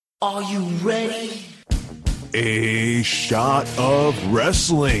Are you ready? A Shot of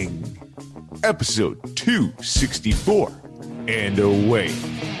Wrestling, episode 264, and away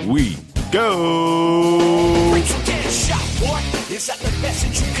we go. Wait, you get a shot, boy. Is that the best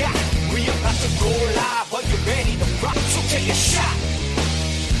that you got? We about to go live. Are you ready to rock? So take a shot.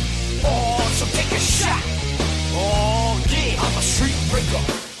 Oh, so take a shot. Oh, yeah. I'm a street breaker.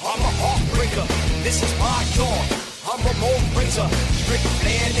 I'm a heartbreaker. This is my yard. I'm Ramon Razor. Ric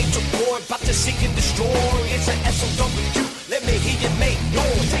Flair, Nature Boy, about to seek and destroy. It's an SOW. Let me hear you make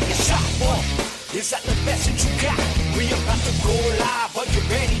noise. Take a shot, boy. Is that the best that you got? We about to go live. Are you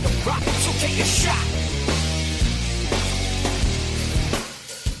ready to rock? So take a shot.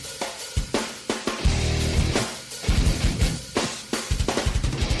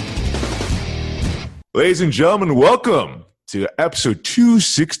 Ladies and gentlemen, welcome to episode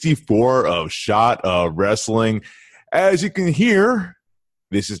 264 of Shot of Wrestling. As you can hear,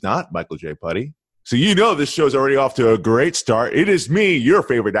 this is not Michael J. Putty. So you know this show's already off to a great start. It is me, your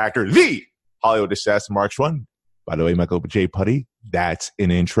favorite actor, the Hollywood Assassin Mark Schwann. By the way, Michael J. Putty, that's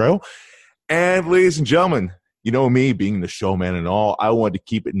an intro. And ladies and gentlemen, you know me being the showman and all, I wanted to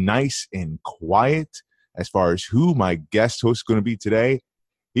keep it nice and quiet as far as who my guest host is going to be today.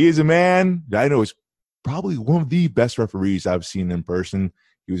 He is a man that I know is probably one of the best referees I've seen in person.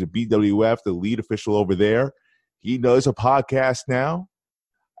 He was a BWF, the lead official over there. He does a podcast now.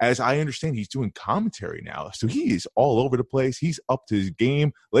 As I understand, he's doing commentary now. So he is all over the place. He's up to his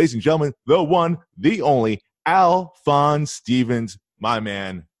game. Ladies and gentlemen, the one, the only, Alphonse Stevens. My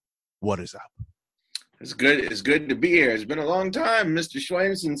man, what is up? It's good. It's good to be here. It's been a long time, Mr.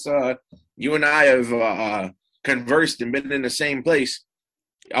 Schwann, since you and I have conversed and been in the same place.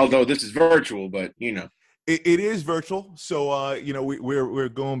 Although this is virtual, but you know, it is virtual. So you know, we're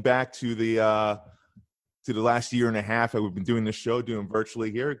going back to the last year and a half that we've been doing this show, doing virtually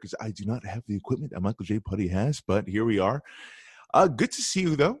here, because I do not have the equipment that Michael J. Putty has, but here we are. Good to see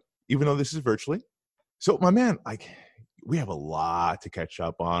you, though, even though this is virtually. So, my man, we have a lot to catch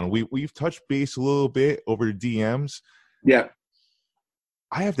up on. We've touched base a little bit over the DMs. Yeah.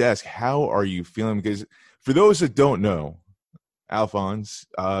 I have to ask, how are you feeling? Because for those that don't know, Alphonse,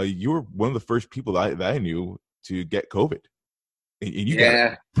 you were one of the first people that I knew to get COVID. And you got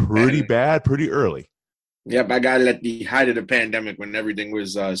it pretty bad, pretty early. Yep, I got it at the height of the pandemic when everything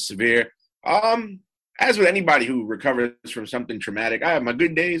was severe. As with anybody who recovers from something traumatic, I have my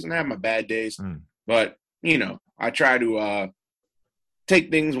good days and I have my bad days. But, you know, I try to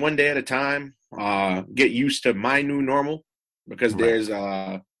take things one day at a time, get used to my new normal, because there's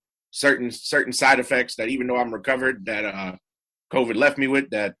certain side effects that even though I'm recovered that COVID left me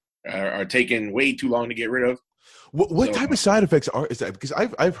with that are taking way too long to get rid of. What type of side effects is that? Because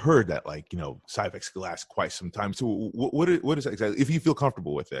I've heard that, like, you know, side effects can last quite some time. So what is that exactly? If you feel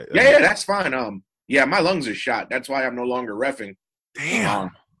comfortable with it. Yeah, that's fine. Yeah, my lungs are shot. That's why I'm no longer reffing.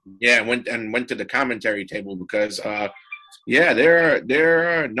 Damn. Yeah, went to the commentary table because there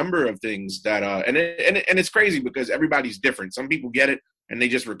are a number of things that and it's crazy because everybody's different. Some people get it and they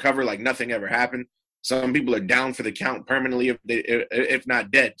just recover like nothing ever happened. Some people are down for the count permanently if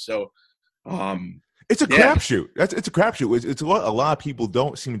not dead. So it's a crapshoot. It's a crapshoot. It's what a lot of people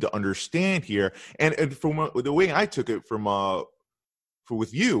don't seem to understand here. And from the way I took it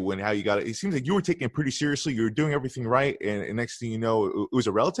with you and how you got it, it seems like you were taking it pretty seriously. You were doing everything right, and next thing you know, it was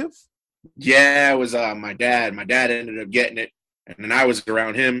a relative. Yeah, it was my dad. My dad ended up getting it, and then I was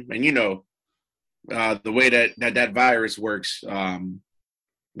around him. And you know, the way that virus works,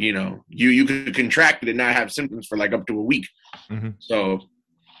 you know, you could contract it and not have symptoms for like up to a week. Mm-hmm. So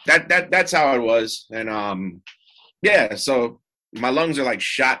that's how it was. And so my lungs are like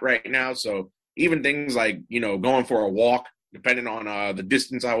shot right now. So even things like, you know, going for a walk, depending on the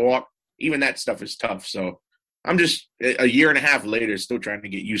distance I walk, even that stuff is tough. So I'm just a year and a half later still trying to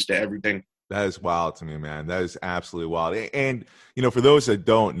get used to everything. That is wild to me, man. That is absolutely wild. And you know, for those that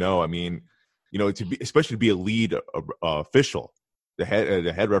don't know, I mean, you know, especially to be a lead official, the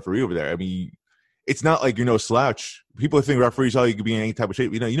head referee over there, I mean, it's not like you're no slouch. People think referees, you could be in any type of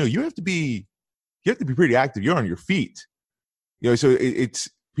shape. You know, you have to be pretty active. You're on your feet. You know, so it's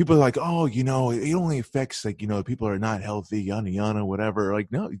people are like, oh, you know, it only affects like, you know, people are not healthy, yada whatever.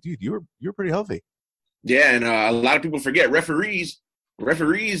 Like, no, dude, you're pretty healthy. Yeah, and a lot of people forget referees'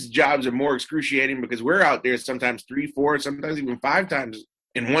 jobs are more excruciating because we're out there sometimes 3, 4, sometimes even 5 times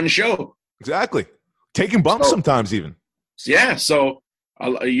in one show. Exactly, taking bumps sometimes even. Yeah, so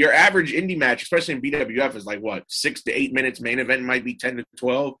your average indie match, especially in BWF, is like what, 6 to 8 minutes. Main event might be 10 to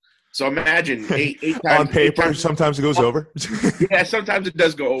 12. So imagine eight times on paper. Sometimes it goes over. Yeah, sometimes it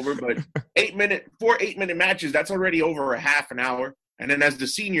does go over. But 4 8-minute matches, that's already over a half an hour. And then as the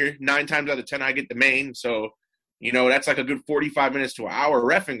senior, 9 times out of 10, I get the main. So, you know, that's like a good 45 minutes to an hour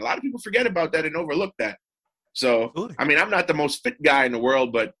reffing. A lot of people forget about that and overlook that. So, Absolutely. I mean, I'm not the most fit guy in the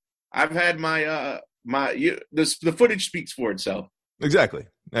world, but I've had the footage speaks for itself. Exactly.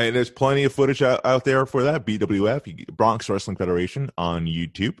 And there's plenty of footage out there for that. BWF, Bronx Wrestling Federation on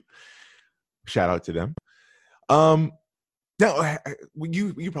YouTube. Shout out to them. Now,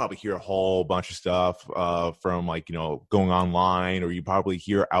 you probably hear a whole bunch of stuff from, like, you know, going online, or you probably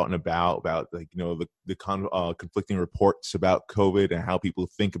hear out and about like, you know, the conflicting reports about COVID and how people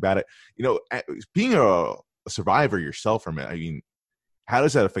think about it. You know, being a survivor yourself from it, I mean, how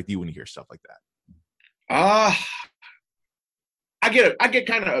does that affect you when you hear stuff like that? I get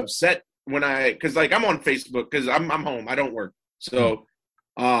kind of upset because like I'm on Facebook because I'm home, I don't work, so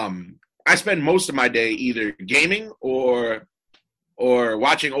I spend most of my day either gaming or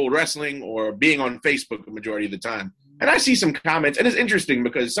watching old wrestling or being on Facebook the majority of the time. And I see some comments, and it's interesting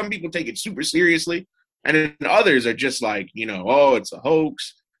because some people take it super seriously, and then others are just like, you know, oh, it's a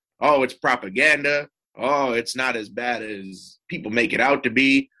hoax, oh, it's propaganda, oh, it's not as bad as people make it out to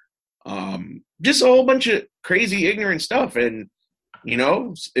be. Just a whole bunch of crazy, ignorant stuff. And, you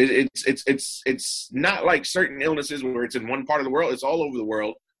know, it's not like certain illnesses where it's in one part of the world. It's all over the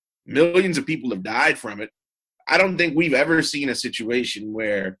world. Millions of people have died from it. I don't think we've ever seen a situation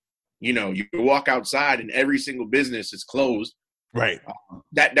where, you know, you walk outside and every single business is closed. Right.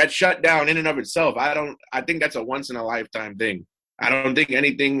 That shut down in and of itself. I think that's a once in a lifetime thing. I don't think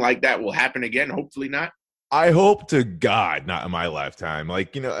anything like that will happen again. Hopefully not. I hope to God not in my lifetime.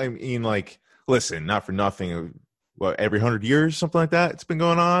 Like, you know, I mean, like, listen, not for nothing. What, every 100 years, something like that, it's been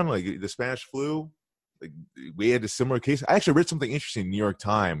going on. Like the Spanish flu, like we had a similar case. I actually read something interesting in the New York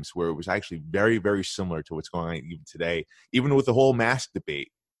Times where it was actually very, very similar to what's going on even today, even with the whole mask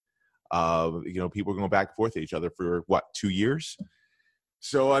debate. You know, people are going back and forth at each other for 2 years.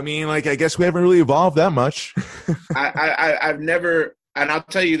 So, I mean, like, I guess we haven't really evolved that much. I've never, and I'll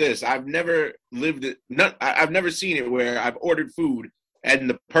tell you this, I've never I've never seen it where I've ordered food and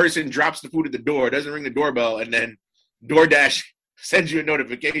the person drops the food at the door, doesn't ring the doorbell, and then DoorDash sends you a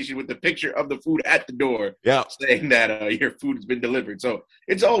notification with the picture of the food at the door, yeah, saying that your food has been delivered. So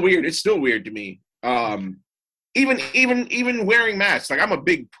it's all weird. It's still weird to me. Even wearing masks, like I'm a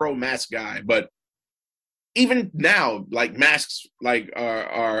big pro mask guy, but even now, like masks, like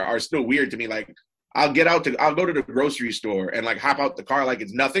are still weird to me. Like I'll go to the grocery store and like hop out the car like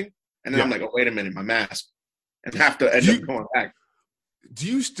it's nothing, and then I'm like, oh wait a minute, my mask, and have to end up going back. Do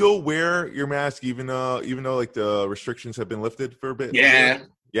you still wear your mask even though like the restrictions have been lifted for a bit? Yeah.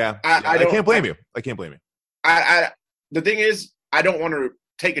 I can't blame you. I can't blame you. The thing is, I don't want to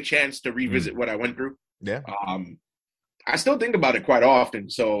take a chance to revisit what I went through. Yeah. I still think about it quite often.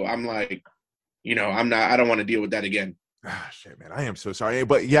 So I'm like, you know, I don't want to deal with that again. Ah, shit, man. I am so sorry.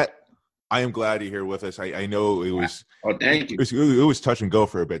 But yet I am glad you're here with us. I know it was. Oh, thank you. It was touch and go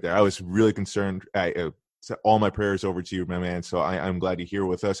for a bit there. I was really concerned. All my prayers over to you, my man. So I'm glad you're here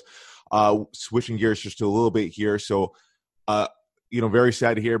with us. Switching gears just a little bit here. So, you know, very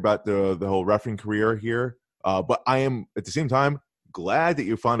sad to hear about the whole refereeing career here. But I am at the same time glad that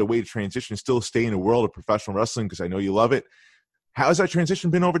you found a way to transition, still stay in the world of professional wrestling because I know you love it. How's that transition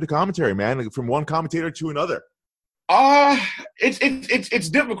been over to commentary, man? Like, from one commentator to another? It's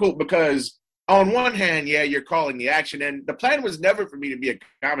difficult because on one hand, yeah, you're calling the action, and the plan was never for me to be a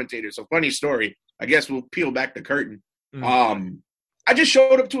commentator. So funny story. I guess we'll peel back the curtain. I just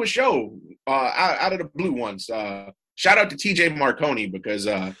showed up to a show out of the blue once. Shout out to TJ Marconi because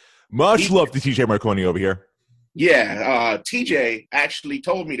much love to TJ Marconi over here. Yeah, TJ actually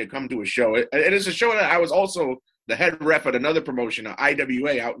told me to come to a show. It is a show that I was also the head ref at another promotion,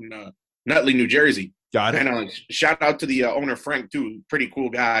 IWA, out in Nutley, New Jersey. Got it. And shout out to the owner, Frank, too. Pretty cool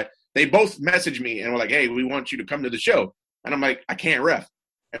guy. They both messaged me and were like, hey, we want you to come to the show. And I'm like, I can't ref.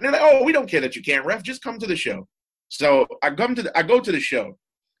 And they're like, oh, we don't care that you can't ref. Just come to the show. So I go to the show,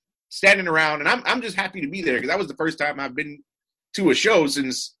 standing around, and I'm just happy to be there because that was the first time I've been to a show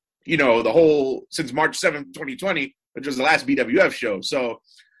since, you know, since March 7th, 2020, which was the last BWF show. So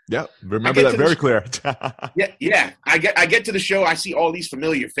yeah, remember that very clear. yeah. I get to the show. I see all these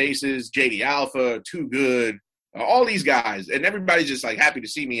familiar faces, JD Alpha, Too Good, all these guys, and everybody's just like happy to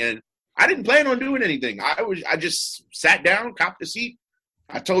see me. And I didn't plan on doing anything. I just sat down, copped a seat.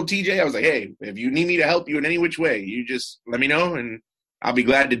 I told TJ, I was like, hey, if you need me to help you in any which way, you just let me know, and I'll be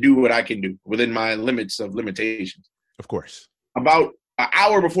glad to do what I can do within my limits of limitations. Of course. About an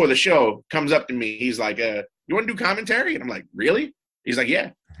hour before the show, comes up to me. He's like, you want to do commentary? And I'm like, really? He's like,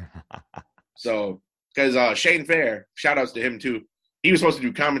 yeah. So, because Shane Fair, shout outs to him too. He was supposed to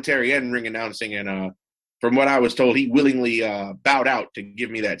do commentary and ring announcing, and from what I was told, he willingly bowed out to give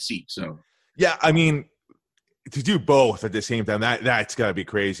me that seat. So yeah, I mean, to do both at the same time, that's got to be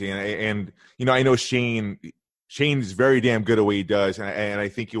crazy. And you know, I know Shane's very damn good at what he does, and I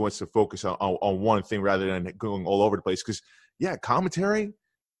think he wants to focus on one thing rather than going all over the place. Because yeah, commentary,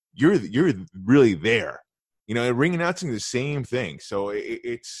 you're really there. You know, and ring announcing the same thing. So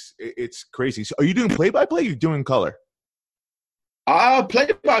it's crazy. So are you doing play-by-play or you're doing color?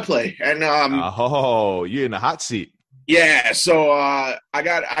 Play-by-play. And you're in the hot seat. Yeah, so I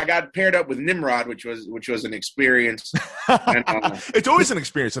got paired up with Nimrod, which was an experience. And, it's always an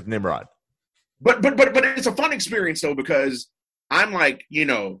experience with Nimrod. But it's a fun experience though, because I'm like, you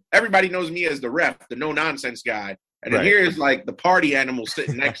know, everybody knows me as the ref, the no nonsense guy, and then here's like the party animal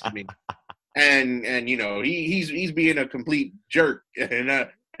sitting next to me. And you know, he's being a complete jerk, and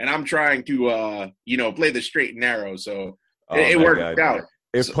I'm trying to you know, play the straight and narrow. So it worked out.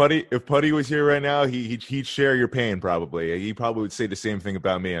 If Putty was here right now, he'd share your pain probably. He probably would say the same thing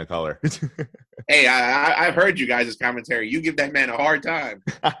about me in color. Hey, I've heard you guys' commentary. You give that man a hard time.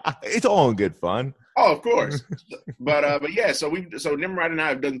 It's all in good fun. Oh, of course. But yeah, so Nimrod and I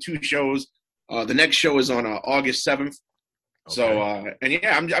have done 2 shows. The next show is on August 7th. Okay. So and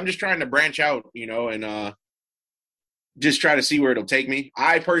yeah, I'm just trying to branch out, you know, and just try to see where it'll take me.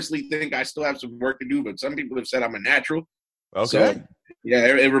 I personally think I still have some work to do, but some people have said I'm a natural. Okay. So, yeah,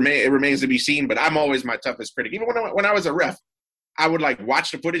 it remains to be seen, but I'm always my toughest critic. Even when I was a ref, I would like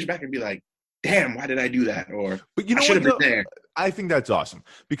watch the footage back and be like, damn, why did I do that? Or but you know, I should have been there. I think that's awesome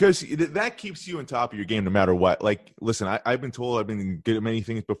because that keeps you on top of your game no matter what. Like, listen, I've been told I've been good at many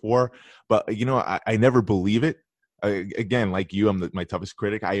things before, but you know, I never believe it. Again, like you, I'm my toughest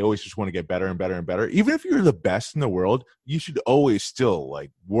critic. I always just want to get better and better and better. Even if you're the best in the world, you should always still like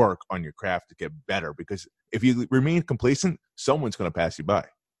work on your craft to get better, because if you remain complacent, someone's going to pass you by.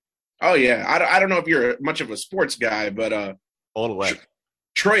 Oh yeah, I don't know if you're much of a sports guy, but all the way.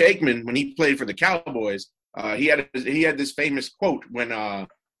 Troy Aikman, when he played for the Cowboys, he had this famous quote when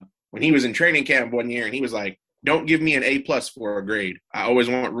he was in training camp one year, and he was like, "Don't give me an A+ for a grade. I always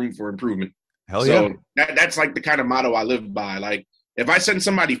want room for improvement." Hell yeah. So that's like the kind of motto I live by. Like, if I send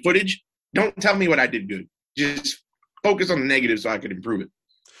somebody footage, don't tell me what I did good. Just focus on the negative so I can improve it.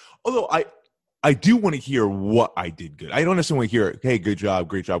 Although I do want to hear what I did good. I don't necessarily want to hear, hey, good job,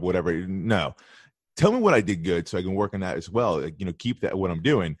 great job, whatever. No. Tell me what I did good so I can work on that as well. Like, you know, keep that what I'm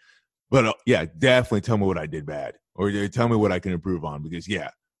doing. But yeah, definitely tell me what I did bad, or tell me what I can improve on, because yeah,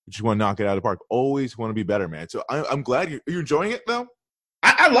 you just want to knock it out of the park. Always want to be better, man. So I'm glad you're enjoying it though.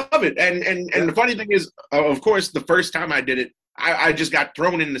 I love it. And the funny thing is, of course, the first time I did it, I just got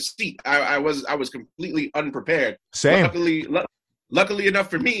thrown in the seat. I was completely unprepared. Same. Luckily enough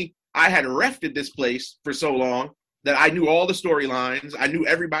for me, I had refed this place for so long that I knew all the storylines. I knew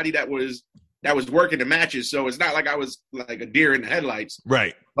everybody that was working the matches. So it's not like I was like a deer in the headlights.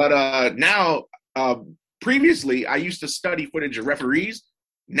 Right. But now, previously, I used to study footage of referees.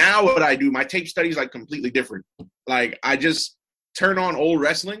 Now what I do, my tape study is like completely different. Like, I just turn on old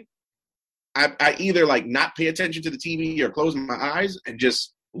wrestling. I either like not pay attention to the TV or close my eyes and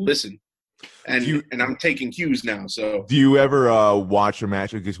just listen. And I'm taking cues now. So do you ever watch a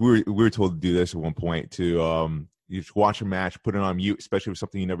match? Because we were told to do this at one point to you just watch a match, put it on mute, especially with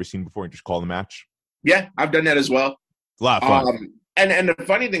something you've never seen before, and just call the match. Yeah, I've done that as well. It's a lot of fun. And the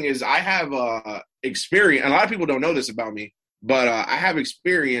funny thing is, I have experience. A lot of people don't know this about me, but I have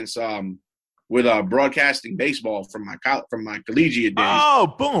experience with broadcasting baseball from my collegiate days.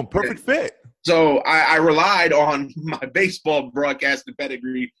 Oh, boom! Perfect fit. So I relied on my baseball broadcasting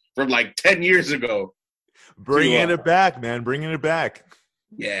pedigree from like 10 years ago. Bringing it back, man. Bringing it back.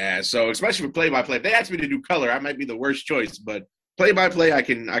 Yeah, so especially with play-by-play. If they ask me to do color, I might be the worst choice, but play-by-play, I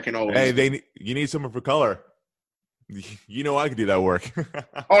can always. Hey, you need someone for color. You know I could do that work.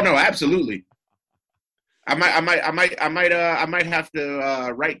 Oh no, absolutely. I might have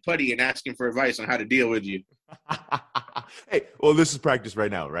to write Putty and ask him for advice on how to deal with you. Hey, well, this is practice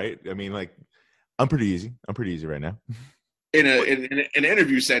right now, right? I mean, like, I'm pretty easy right now. In an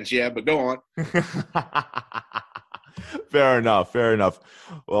interview sense, yeah, but go on. Fair enough.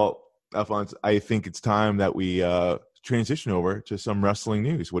 Well, Alphonse, I think it's time that we transition over to some wrestling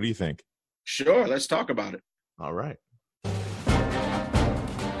news. What do you think? Sure, let's talk about it. All right.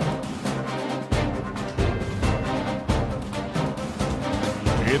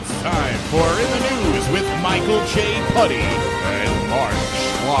 It's time for In the News with Michael J. Putty and Mark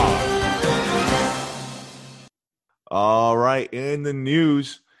Schwab. All right, in the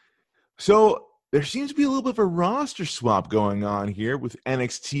news. So there seems to be a little bit of a roster swap going on here with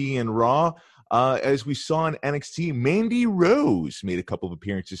NXT and Raw. As we saw in NXT, Mandy Rose made a couple of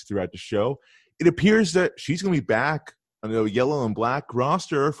appearances throughout the show. it appears that she's going to be back on the yellow and black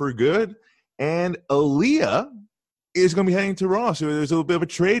roster for good, and Aaliyah is going to be heading to Raw. So there's a little bit of a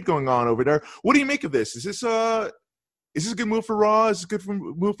trade going on over there. What do you make of this? Is this a good move for Raw? Is this a good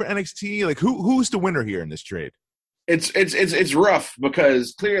move for NXT? Like, who's the winner here in this trade? It's rough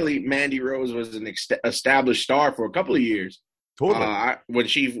because clearly Mandy Rose was an established star for a couple of years. Totally. When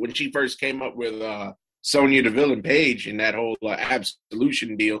she first came up with Sonya Deville and Paige in that whole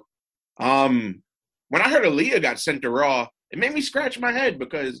Absolution deal. When I heard Aaliyah got sent to Raw, it made me scratch my head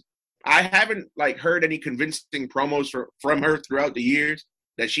because I haven't heard any convincing promos from her throughout the years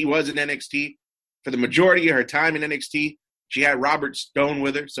that she was in NXT. For the majority of her time in NXT, she had Robert Stone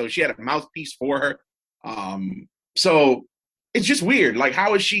with her, so she had a mouthpiece for her. So it's just weird. Like,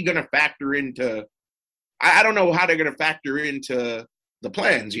 how is she going to factor into – I don't know how they're going to factor into the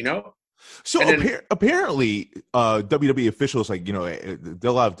plans, you know? So apparently, WWE officials,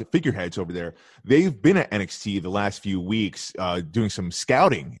 they'll have the figureheads over there. They've been at NXT the last few weeks doing some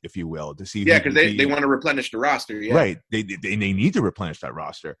scouting, if you will, to see. Yeah, because they want to replenish the roster. Yeah. Right. They need to replenish that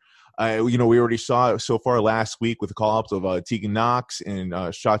roster. We already saw so far last week with the call-ups of Tegan Knox and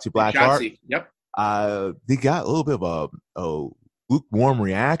Shotzi Blackheart. Yep. They got a little bit of a lukewarm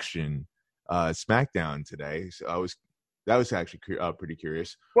reaction SmackDown today. So that was actually pretty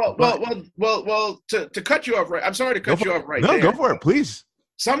curious. Well. To cut you off, right? I'm sorry to cut you off right there. No, go for it, please.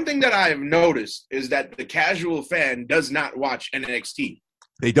 Something that I have noticed is that the casual fan does not watch NXT.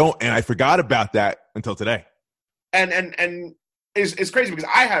 They don't, and I forgot about that until today. And it's crazy because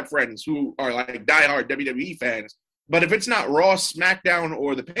I have friends who are like diehard WWE fans, but if it's not Raw, SmackDown,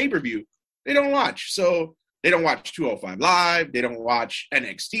 or the pay-per-view, they don't watch. So they don't watch 205 Live. They don't watch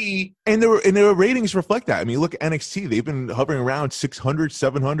NXT. And their ratings reflect that. I mean, look at NXT. They've been hovering around 600,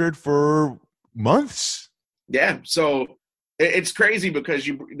 700 for months. Yeah. So it's crazy because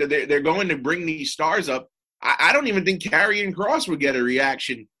they're going to bring these stars up. I don't even think Karrion Kross would get a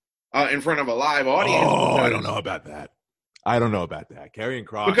reaction in front of a live audience. Oh, I don't know about that. Karrion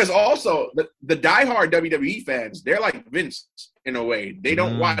Kross. Because also the diehard WWE fans, they're like Vince in a way. They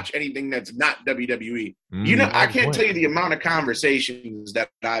don't watch anything that's not WWE. I can't tell you the amount of conversations that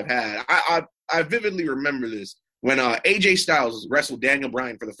I've had. I vividly remember this when AJ Styles wrestled Daniel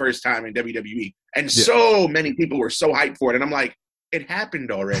Bryan for the first time in WWE. And so many people were so hyped for it. And I'm like, it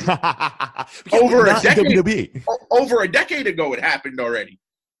happened already. Over a decade ago, it happened already.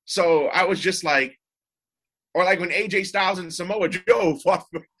 So I was just like, or like when AJ Styles and Samoa Joe fought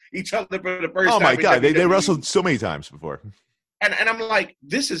for each other for the first time. Oh, my God. They wrestled so many times before. And I'm like,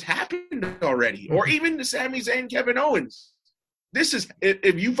 this has happened already. Or even the Sami Zayn, Kevin Owens. This is,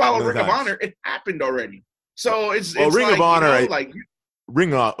 if you follow Ring of Honor, it happened already. So it's Ring of Honor,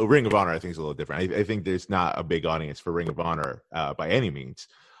 Ring of Honor, I think is a little different. I think there's not a big audience for Ring of Honor by any means.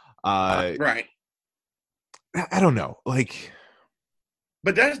 Right. I don't know.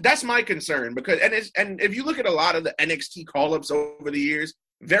 But that's my concern because and if you look at a lot of the NXT call-ups over the years,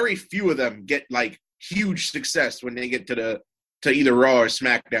 very few of them get huge success when they get to either Raw or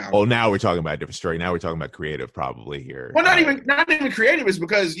SmackDown. Well, now we're talking about a different story. Now we're talking about creative probably here. Well, not even creative is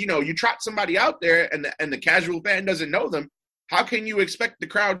because you trot somebody out there and the casual fan doesn't know them. How can you expect the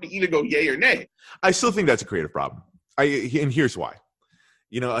crowd to either go yay or nay? I still think that's a creative problem. And here's why.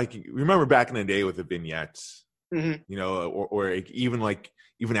 Remember back in the day with the vignettes. Mm-hmm. Or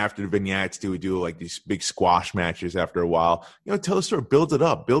even after the vignettes, they would do these big squash matches after a while. Tell the story, build it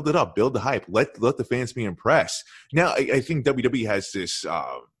up, build the hype, let the fans be impressed. Now, I think WWE has this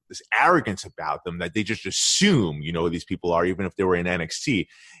arrogance about them that they just assume, these people are, even if they were in NXT.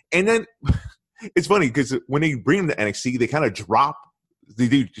 And then it's funny because when they bring them to NXT, they kind of drop. They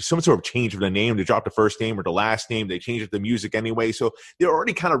do some sort of change of the name. They drop the first name or the last name. They change the music anyway. So they're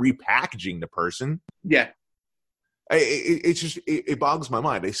already kind of repackaging the person. Yeah. It boggles my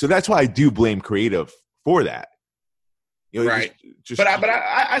mind. So that's why I do blame creative for that. Right. But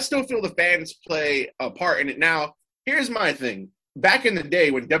I still feel the fans play a part in it. Now, here's my thing. Back in the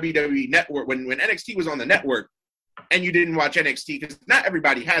day when WWE Network, when NXT was on the network and you didn't watch NXT, because not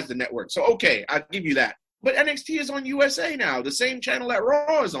everybody has the network. So, okay, I'll give you that. But NXT is on USA now, the same channel that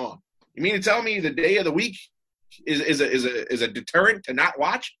Raw is on. You mean to tell me the day of the week is a deterrent to not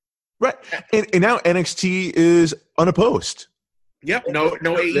watch? Right, and now NXT is unopposed. Yep, no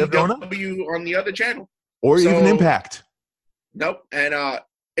AEW on the other channel, or even Impact. Nope, and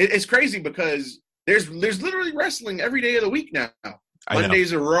it's crazy because there's literally wrestling every day of the week now.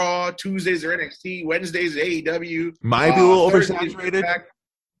 Mondays are Raw, Tuesdays are NXT, Wednesdays are AEW. Might be a little oversaturated.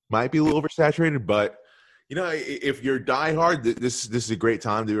 But if you're diehard, this is a great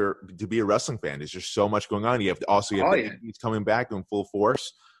time to be a wrestling fan. There's just so much going on. You have the coming back in full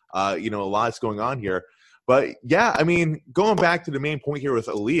force. A lot's going on here. But yeah, I mean, going back to the main point here with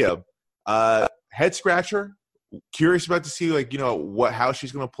Aaliyah, head scratcher. Curious about to see how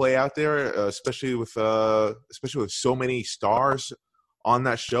she's going to play out there, especially with so many stars on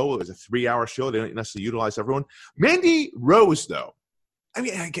that show. It was a 3-hour show. They didn't necessarily utilize everyone. Mandy Rose, though, I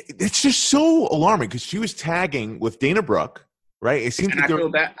mean, it's just so alarming because she was tagging with Dana Brooke, right? It seems and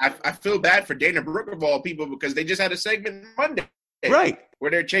I feel bad for Dana Brooke of all people because they just had a segment Monday, right, where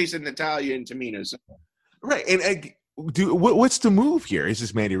they're chasing Natalya and Tamina. So. Right, and what's the move here? Is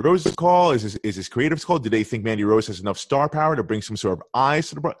this Mandy Rose's call? Is this creative's call? Do they think Mandy Rose has enough star power to bring some sort of eyes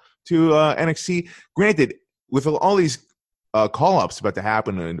to NXT? Granted, with all these call-ups about to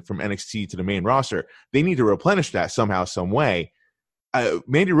happen from NXT to the main roster, they need to replenish that somehow, some way.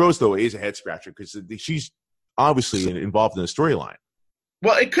 Mandy Rose, though, is a head-scratcher because she's obviously involved in the storyline.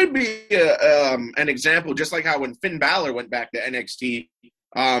 Well, it could be an example, just like how when Finn Balor went back to NXT,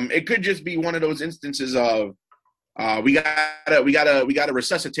 it could just be one of those instances of we gotta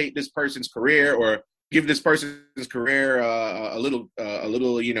resuscitate this person's career or give this person's career a little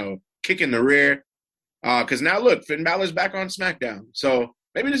kick in the rear. Because now look, Finn Balor's back on SmackDown, so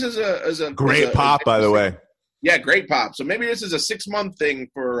maybe this is a great pop, by the way. Yeah, great pop. So maybe this is a 6-month thing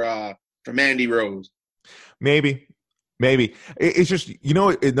for Mandy Rose. Maybe. It's just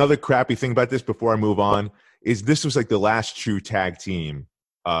another crappy thing about this before I move on is this was like the last true tag team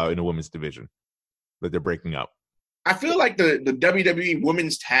in the women's division that they're breaking up. I feel like the WWE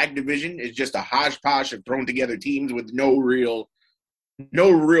women's tag division is just a hodgepodge of thrown together teams with no real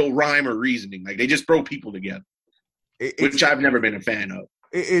rhyme or reasoning. Like they just throw people together, which I've never been a fan of.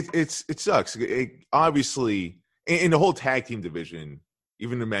 It sucks. Obviously, in the whole tag team division,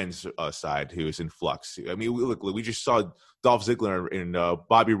 even the men's side, who is in flux. I mean, we just saw Dolph Ziggler and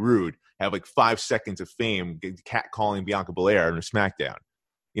Bobby Roode have like 5 seconds of fame catcalling Bianca Belair on SmackDown.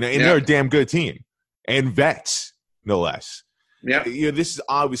 They're a damn good team and vets. No less. Yeah. This is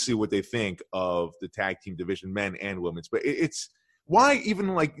obviously what they think of the tag team division, men and women's. But it's why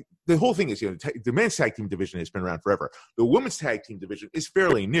even like the whole thing is, the men's tag team division has been around forever. The women's tag team division is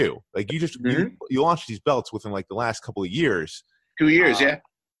fairly new. Like you launched these belts within like the last couple of years. 2 years, yeah.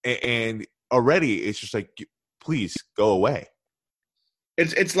 And already it's just like, please go away.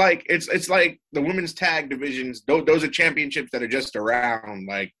 It's like the women's tag divisions. Those are championships that are just around.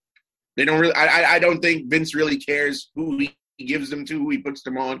 Like they don't really. I don't think Vince really cares who he gives them to, who he puts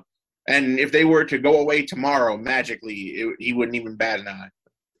them on. And if they were to go away tomorrow magically, he wouldn't even bat an eye.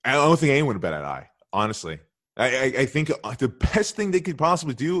 I don't think anyone would bat an eye. Honestly, I think the best thing they could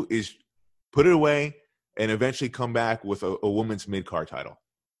possibly do is put it away and eventually come back with a women's mid-card title.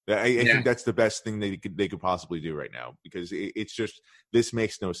 I think that's the best thing they could possibly do right now because it's just this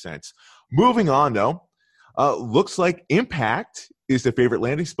makes no sense. Moving on, though, looks like Impact is the favorite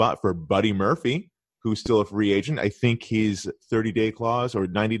landing spot for Buddy Murphy, who's still a free agent. I think his 30-day clause or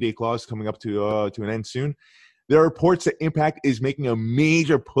 90-day clause coming up to an end soon. There are reports that Impact is making a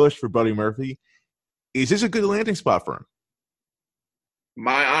major push for Buddy Murphy. Is this a good landing spot for him?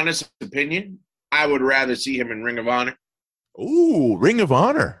 My honest opinion, I would rather see him in Ring of Honor. Ooh, Ring of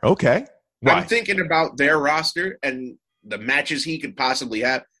Honor. Okay. Why? I'm thinking about their roster and the matches he could possibly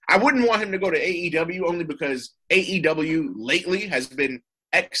have. I wouldn't want him to go to AEW only because AEW lately has been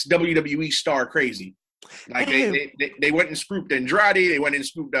ex-WWE star crazy. Like they went and scooped Andrade. They went and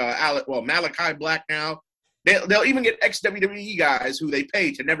scooped Malachi Black now. They'll even get ex-WWE guys who they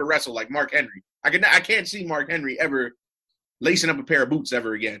pay to never wrestle, like Mark Henry. I can't see Mark Henry ever lacing up a pair of boots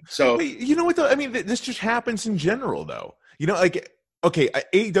ever again. So you know what though? I mean, this just happens in general though.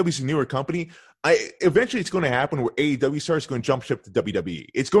 AEW is a newer company. Eventually it's going to happen where AEW starts going to jump ship to WWE.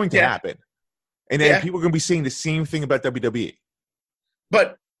 It's going to happen. And then people are going to be saying the same thing about WWE.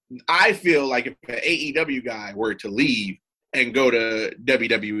 But I feel like if an AEW guy were to leave and go to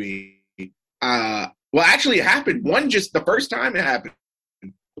WWE, actually it happened. The first time it happened.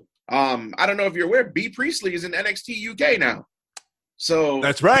 I don't know if you're aware, Bea Priestley is in NXT UK now. So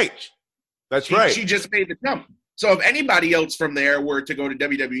that's right. She just made the jump. So if anybody else from there were to go to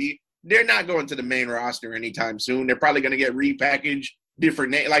WWE, they're not going to the main roster anytime soon. They're probably going to get repackaged,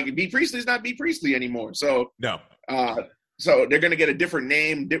 different name. Like Bea Priestley's not Bea Priestley anymore. So no. So they're going to get a different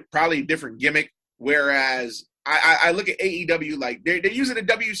name, probably different gimmick. Whereas I look at AEW like they're using a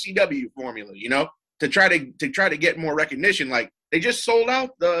WCW formula, to try to get more recognition. Like they just sold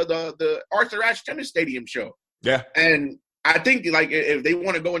out the Arthur Ashe Tennis Stadium show. Yeah, and I think like if they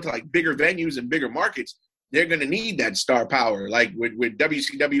want to go into like bigger venues and bigger markets, they're going to need that star power. Like with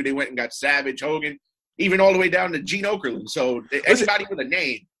WCW, they went and got Savage, Hogan, even all the way down to Gene Okerlund. So anybody with a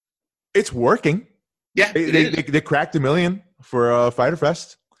name. It's working. Yeah. They cracked $1 million for Fyter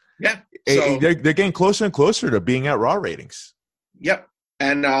Fest. Yeah. So, they're getting closer and closer to being at Raw ratings. Yep.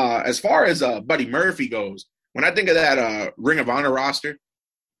 And as far as Buddy Murphy goes, when I think of that Ring of Honor roster,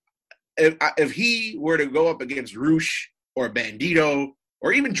 if he were to go up against Roosh or Bandito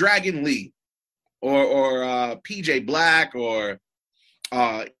or even Dragon Lee or PJ Black or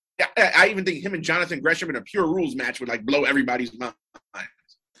I even think him and Jonathan Gresham in a Pure Rules match would like blow everybody's mind.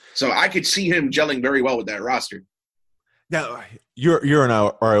 So I could see him gelling very well with that roster. Now, you're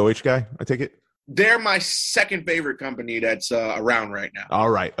an ROH guy, I take it? They're my second favorite company that's around right now. All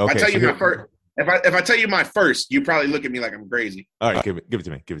right. Okay. If I tell you my first, if I tell you my first, you probably look at me like I'm crazy. All right, give it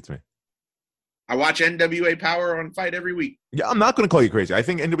to me. Give it to me. I watch NWA Power on Fight every week. Yeah, I'm not going to call you crazy. I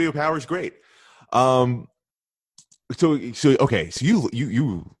think NWA Power is great. So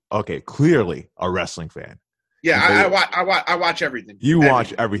you clearly a wrestling fan. Yeah, I watch everything. You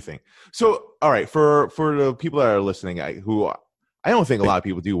watch everything. So, all right, for the people that are listening, I don't think a lot of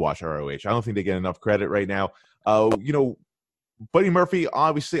people do watch ROH. I don't think they get enough credit right now. Buddy Murphy,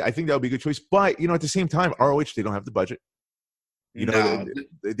 obviously, I think that would be a good choice. But at the same time, ROH, they don't have the budget. They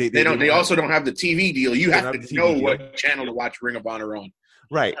don't. They also don't have the TV deal. You have to know what channel to watch Ring of Honor on.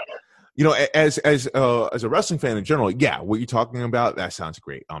 Right. As a wrestling fan in general, yeah, what you're talking about, that sounds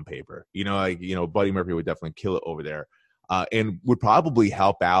great on paper. Buddy Murphy would definitely kill it over there, and would probably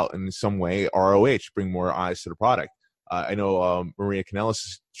help out in some way. ROH, bring more eyes to the product. I know Maria Kanellis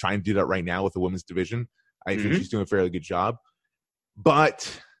is trying to do that right now with the women's division. I think she's doing a fairly good job.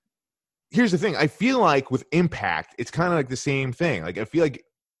 But here's the thing: I feel like with Impact, it's kind of like the same thing. Like I feel like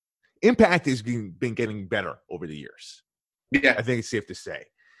Impact has been getting better over the years. Yeah, I think it's safe to say.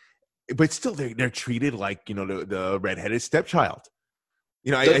 But still, they're treated like the redheaded stepchild.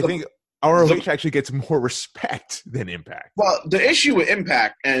 I think ROH actually gets more respect than Impact. Well, the issue with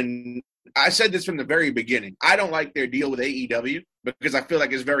Impact, and I said this from the very beginning, I don't like their deal with AEW because I feel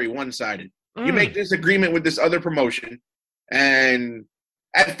like it's very one-sided. You make this agreement with this other promotion, and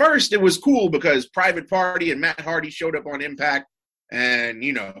at first it was cool because Private Party and Matt Hardy showed up on Impact, and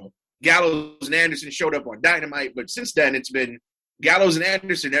Gallows and Anderson showed up on Dynamite. But since then, it's been Gallows and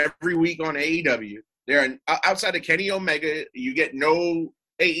Anderson every week on AEW. They're outside of Kenny Omega. You get no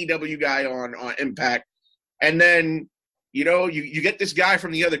AEW guy on Impact. And then, you get this guy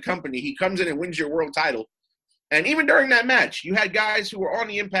from the other company. He comes in and wins your world title. And even during that match, you had guys who were on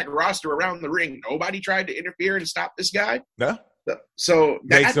the Impact roster around the ring. Nobody tried to interfere and stop this guy. Yeah. So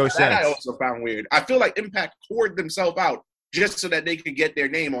Makes no sense. I also found weird. I feel like Impact poured themselves out just so that they could get their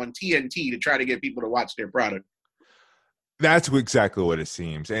name on TNT to try to get people to watch their product. That's exactly what it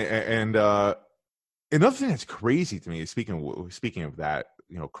seems. And another thing that's crazy to me is speaking of that,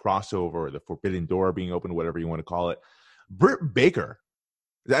 crossover or the forbidden door being open, whatever you want to call it. Britt Baker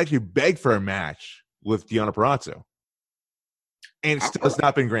has actually begged for a match with Deonna Purrazzo, and still has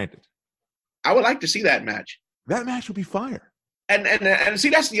not been granted. I would like to see that match. That match would be fire. And see,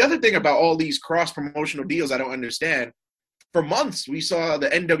 that's the other thing about all these cross-promotional deals I don't understand. For months, we saw the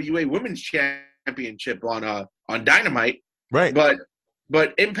NWA Women's Championship on Dynamite. Right.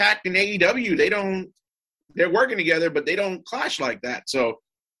 But Impact and AEW, they're working together, but they don't clash like that. So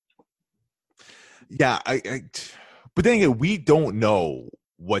yeah, but then again, we don't know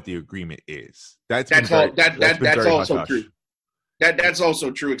what the agreement is. That's also true. That's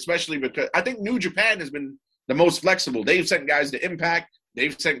also true, especially because I think New Japan has been the most flexible. They've sent guys to Impact,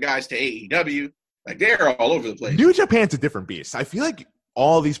 they've sent guys to AEW. Like they're all over the place. New Japan's a different beast. I feel like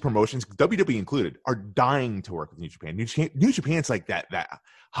all these promotions, WWE included, are dying to work with New Japan. New Japan's like that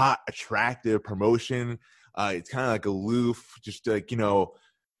hot, attractive promotion. It's kind of like aloof, just like,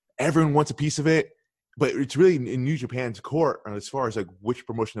 everyone wants a piece of it. But it's really in New Japan's court as far as like which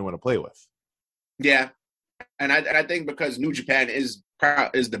promotion they want to play with. Yeah. And I think because New Japan is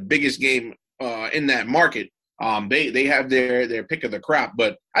the biggest game in that market, they have their pick of the crop.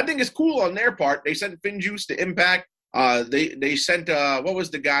 But I think it's cool on their part. They sent FinJuice to Impact. They sent what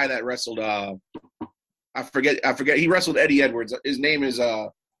was the guy that wrestled? I forget. He wrestled Eddie Edwards. His name is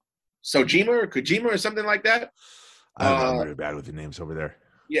Sojima or Kojima or something like that. I'm really bad with the names over there.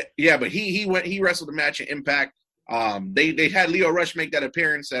 Yeah, but he wrestled a match at Impact. They had Leo Rush make that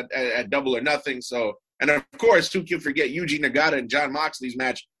appearance at Double or Nothing. So, and of course, who can forget Yuji Nagata and Jon Moxley's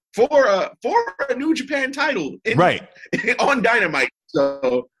match for a New Japan title, right, on Dynamite.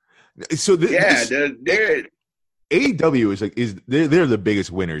 So they're AEW they're the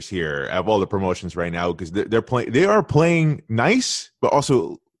biggest winners here of all the promotions right now because they are playing nice, but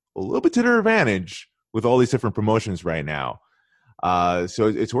also a little bit to their advantage with all these different promotions right now. So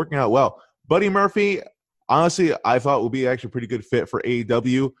it's working out well. Buddy Murphy, honestly, I thought would be actually a pretty good fit for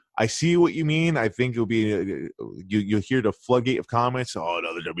AEW. I see what you mean. I think it'll be you'll hear the floodgate of comments. Oh,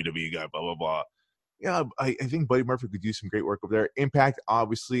 another WWE guy, blah blah blah. Yeah, I think Buddy Murphy could do some great work over there. Impact,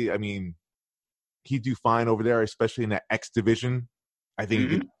 obviously, I mean, he'd do fine over there, especially in that X division. I think he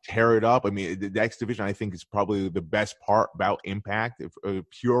could tear it up. I mean, the X division, I think, is probably the best part about Impact, a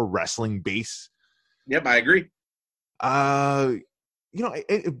pure wrestling base. Yep, I agree. Buddy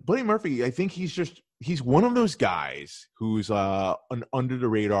Murphy, I think he's one of those guys who's an under the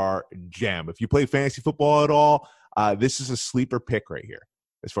radar gem. If you play fantasy football at all, this is a sleeper pick right here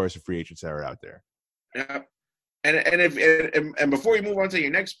as far as the free agents that are out there. Yeah, and before you move on to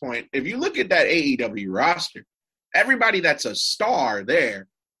your next point, if you look at that AEW roster, everybody that's a star there,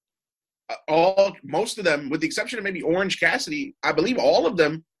 most of them, with the exception of maybe Orange Cassidy, I believe all of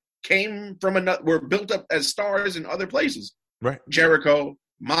them were built up as stars in other places. Right. Jericho,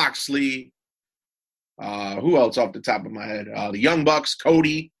 Moxley, who else off the top of my head? The Young Bucks,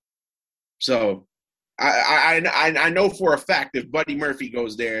 Cody. So I know for a fact if Buddy Murphy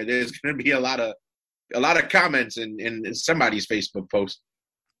goes there, there's going to be a lot of comments in somebody's Facebook post.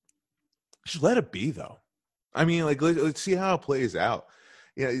 Just let it be, though. I mean, like, let's see how it plays out.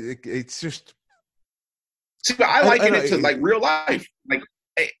 Yeah, it's just. See, but I liken it to like real life. Like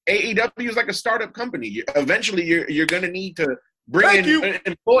AEW is like a startup company. Eventually, you're going to need to bring in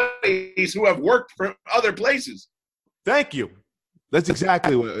employees who have worked from other places. Thank you. That's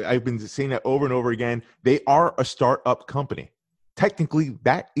exactly what I've been saying that over and over again. They are a startup company. Technically,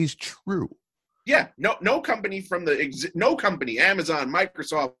 that is true. Yeah, no company Amazon,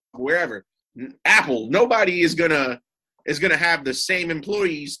 Microsoft, wherever, Apple, nobody is gonna have the same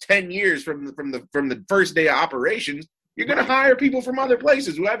employees 10 years from the first day of operations. You're gonna hire people from other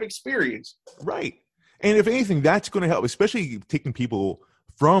places who have experience. Right. And if anything, that's going to help, especially taking people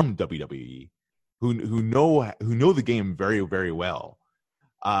from WWE who know the game very, very well,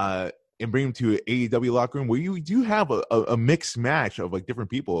 and bring them to an AEW locker room where you do have a mixed match of like different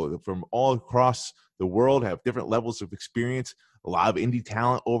people from all across the world, have different levels of experience, a lot of indie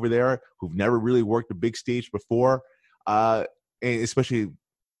talent over there who've never really worked a big stage before. And especially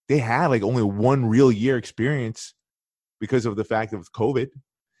they had like only one real year experience because of the fact of COVID.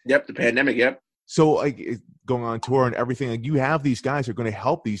 Yep. The pandemic. Yep. So like going on tour and everything, like you have these guys who are going to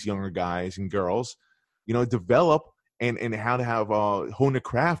help these younger guys and girls, develop and how to have hone the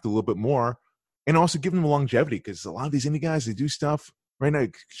craft a little bit more, and also give them longevity, because a lot of these indie guys, they do stuff right now,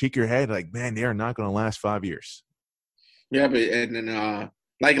 shake your head like, man, they are not going to last 5 years. Yeah, but and then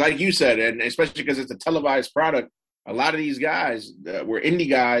like you said, and especially because it's a televised product, a lot of these guys were indie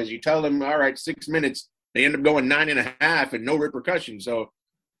guys. You tell them, all right, 6 minutes, they end up going 9.5 and no repercussions. So.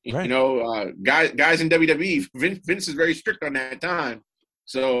 Right. Guys in WWE, Vince is very strict on that time.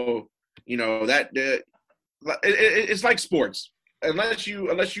 So, that it's like sports. Unless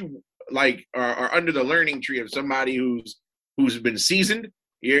you like are under the learning tree of somebody who's been seasoned,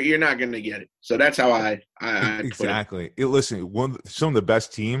 you're not going to get it. So that's how I exactly. Listen, some of the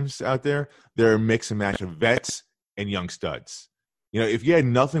best teams out there, they're a mix and match of vets and young studs. If you had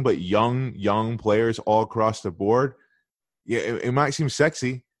nothing but young players all across the board, yeah, it might seem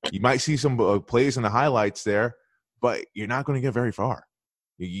sexy. You might see some plays in the highlights there, but you're not going to get very far.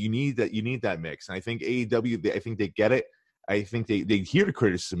 You need that mix. And I think AEW, I think they get it. I think they hear the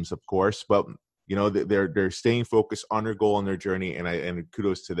criticisms, of course, but they're staying focused on their goal and their journey, and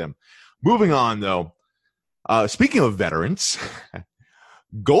kudos to them. Moving on, though, speaking of veterans,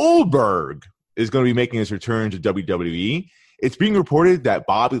 Goldberg is going to be making his return to WWE. It's being reported that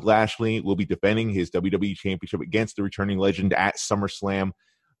Bobby Lashley will be defending his WWE Championship against the returning legend at SummerSlam.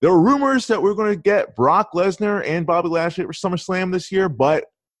 There were rumors that we're going to get Brock Lesnar and Bobby Lashley at SummerSlam this year, but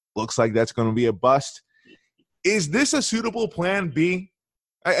looks like that's going to be a bust. Is this a suitable plan B?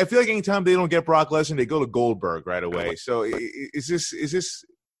 I feel like anytime they don't get Brock Lesnar, they go to Goldberg right away. So does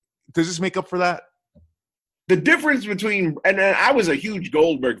this make up for that? The difference between, and I was a huge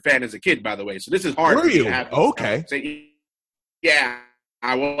Goldberg fan as a kid, by the way, so this is hard. Were you? Okay. Yeah,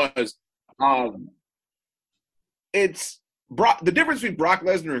 I was. The difference between Brock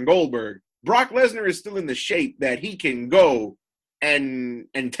Lesnar and Goldberg. Brock Lesnar is still in the shape that he can go and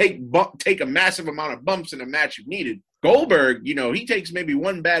take a massive amount of bumps in a match if needed. Goldberg, he takes maybe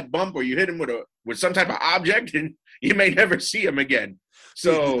one bad bump, or you hit him with some type of object, and you may never see him again.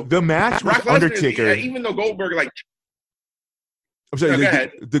 So the match with Undertaker, even though Goldberg I'm sorry,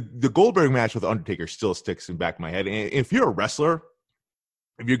 the Goldberg match with Undertaker still sticks in the back of my head. And if you're a wrestler,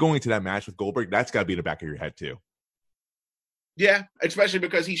 if you're going to that match with Goldberg, that's got to be in the back of your head too. Yeah, especially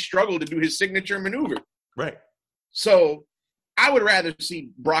because he struggled to do his signature maneuver. Right. So I would rather see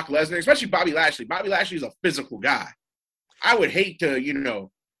Brock Lesnar, especially Bobby Lashley. Bobby Lashley is a physical guy. I would hate to,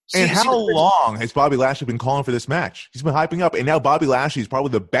 And how long has Bobby Lashley been calling for this match? He's been hyping up, and now Bobby Lashley is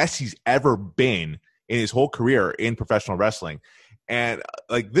probably the best he's ever been in his whole career in professional wrestling. And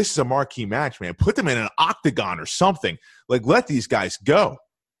like, this is a marquee match, man. Put them in an octagon or something. Like, let these guys go.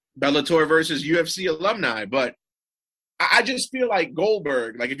 Bellator versus UFC alumni. But I just feel like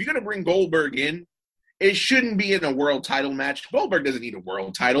Goldberg, like if you're going to bring Goldberg in, it shouldn't be in a world title match. Goldberg doesn't need a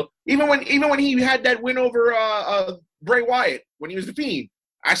world title. Even when he had that win over Bray Wyatt when he was the Fiend,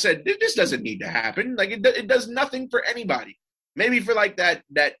 I said, this doesn't need to happen. Like, it does nothing for anybody. Maybe for like that.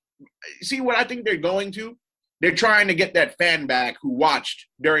 See what I think they're going to? They're trying to get that fan back who watched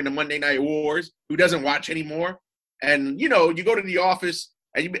during the Monday Night Wars, who doesn't watch anymore. And, you know, you go to the office,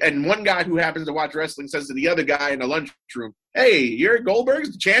 and one guy who happens to watch wrestling says to the other guy in the lunchroom, hey, you're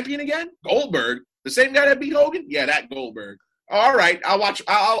Goldberg's the champion again? Goldberg? The same guy that beat Hogan? Yeah, that Goldberg. All right, I'll watch.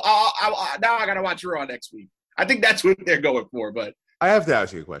 Now I got to watch Raw next week. I think that's what they're going for, but. I have to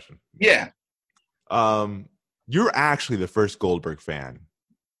ask you a question. Yeah. You're actually the first Goldberg fan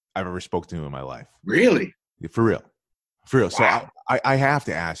I've ever spoke to in my life. Really? For real. Wow. So I have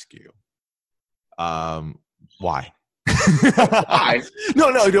to ask you, why? Why?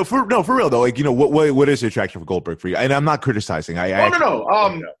 No, for real though. Like, you know, what is the attraction for Goldberg for you? And I'm not criticizing.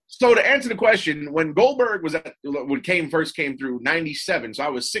 No. So to answer the question, when Goldberg first came through 97, so I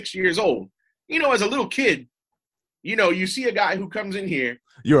was 6 years old. You know, as a little kid, you know, you see a guy who comes in here.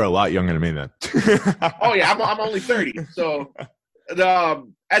 You're a lot younger than me then. Oh yeah, I'm only 30. So,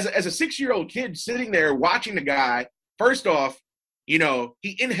 as a 6-year-old kid sitting there watching the guy, first off, you know,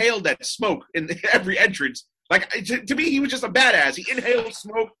 he inhaled that smoke in every entrance. Like, to me, he was just a badass. He inhales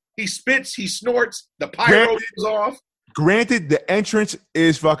smoke, he spits, he snorts, the pyro goes off. Granted, the entrance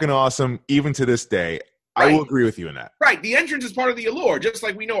is fucking awesome, even to this day. Right. I will agree with you in that. Right. The entrance is part of the allure. Just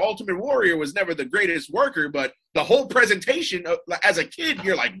like we know Ultimate Warrior was never the greatest worker, but the whole presentation, as a kid,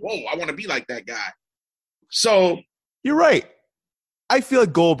 you're like, whoa, I want to be like that guy. So. You're right. I feel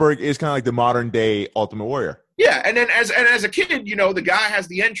like Goldberg is kind of like the modern day Ultimate Warrior. Yeah. And then as a kid, you know, the guy has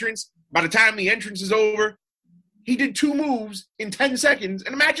the entrance. By the time the entrance is over, he did 2 moves in 10 seconds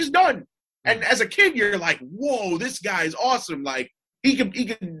and the match is done. And as a kid, you're like, whoa, this guy is awesome. Like, he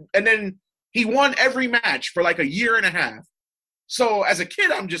could, and then he won every match for like a year and a half. So as a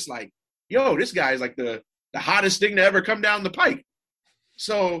kid, I'm just like, yo, this guy is like the hottest thing to ever come down the pike.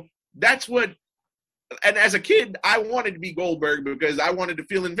 So that's what, and as a kid, I wanted to be Goldberg because I wanted to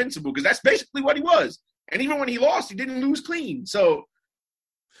feel invincible because that's basically what he was. And even when he lost, he didn't lose clean. So,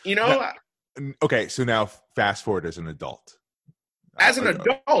 you know. Okay, so now fast forward as an adult. As an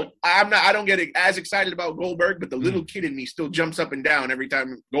adult, I don't get as excited about Goldberg, but the little kid in me still jumps up and down every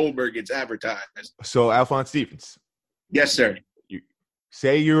time Goldberg gets advertised. So, Alphonse Stevens. Yes, sir.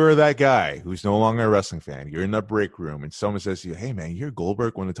 Say you're that guy who's no longer a wrestling fan. You're in the break room, and someone says to you, hey, man, you're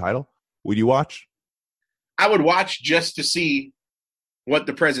Goldberg won the title. Would you watch? I would watch just to see what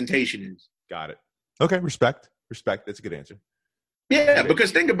the presentation is. Got it. Okay, respect. That's a good answer. Yeah,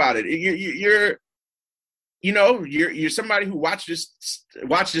 because think about it. You're somebody who watched this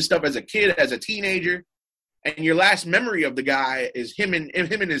stuff as a kid, as a teenager, and your last memory of the guy is him in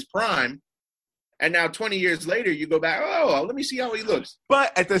his prime. And now 20 years later, you go back, oh, let me see how he looks.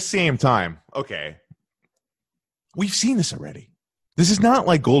 But at the same time, okay, we've seen this already. This is not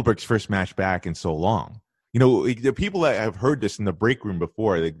like Goldberg's first match back in so long. You know, the people that have heard this in the break room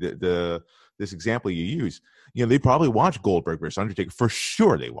before, this example you use, you know, they probably watch Goldberg versus Undertaker. For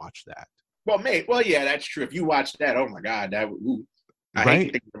sure they watch that. Well, yeah, that's true. If you watch that, oh my God, I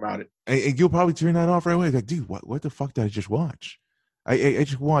hate thinking about it. And you'll probably turn that off right away. Like, dude, what the fuck did I just watch? I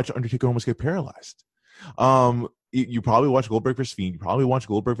just watched Undertaker almost get paralyzed. You probably watch Goldberg versus Fiend. You probably watch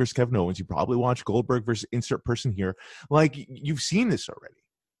Goldberg versus Kevin Owens. You probably watch Goldberg versus insert person here. Like, you've seen this already.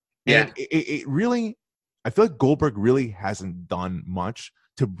 Yeah. And it really, I feel like Goldberg really hasn't done much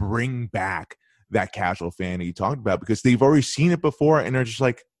to bring back that casual fan that you talked about because they've already seen it before and they're just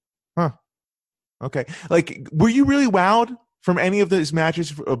like, huh, okay. Like, were you really wowed from any of his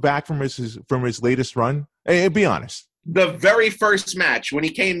matches back from his latest run? Hey, be honest. The very first match when he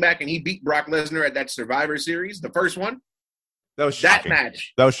came back and he beat Brock Lesnar at that Survivor Series, the first one. That was shocking.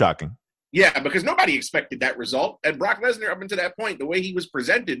 That was shocking. Yeah, because nobody expected that result. And Brock Lesnar, up until that point, the way he was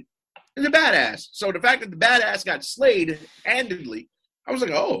presented, is a badass. So the fact that the badass got slayed handedly, I was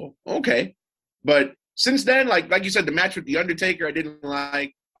like, oh, okay. But since then, like you said, the match with The Undertaker, I didn't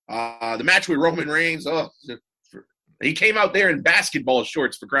like. The match with Roman Reigns, he came out there in basketball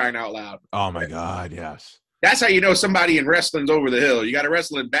shorts for crying out loud. Oh, my God, yes. That's how you know somebody in wrestling's over the hill. You got to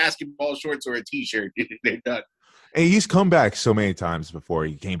wrestle in basketball shorts or a T-shirt. They're done. And he's come back so many times before.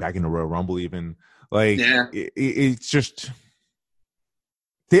 He came back in the Royal Rumble even. Like, yeah. It's just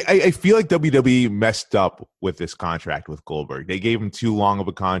I feel like WWE messed up with this contract with Goldberg. They gave him too long of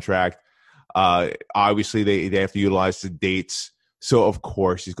a contract. Obviously, they have to utilize the dates. So, of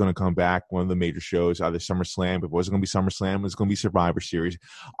course, he's going to come back one of the major shows, either SummerSlam. If it wasn't going to be SummerSlam, it was going to be Survivor Series.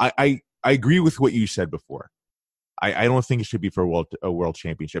 I agree with what you said before. I don't think it should be for a world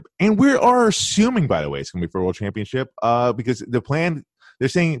championship. And we are assuming, by the way, it's going to be for a world championship because the plan, they're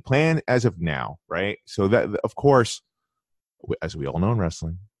saying plan as of now, right? So, that, of course, as we all know in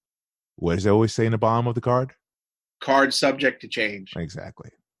wrestling, what does they always say in the bottom of the card? Card subject to change. Exactly.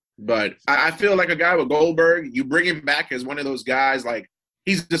 But I feel like a guy with Goldberg, you bring him back as one of those guys, like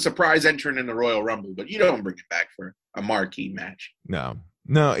he's the surprise entrant in the Royal Rumble, but you don't bring him back for a marquee match. No,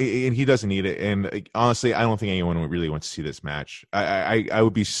 and he doesn't need it. And honestly, I don't think anyone really wants to see this match. I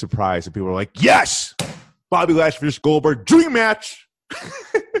would be surprised if people were like, yes, Bobby Lashley versus Goldberg, dream match.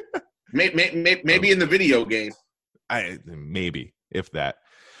 Maybe in the video game. Maybe, if that.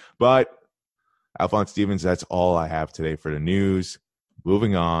 But Alphonse Stevens, that's all I have today for the news.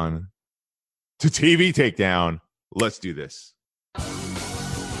 Moving on to TV Takedown. Let's do this.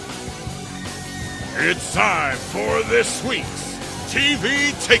 It's time for this week's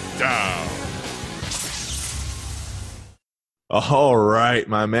TV Takedown. All right,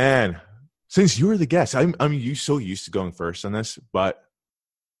 my man. Since you were the guest, I'm so used to going first on this, but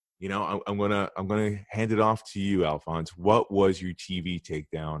you know, I'm gonna hand it off to you, Alphonse. What was your TV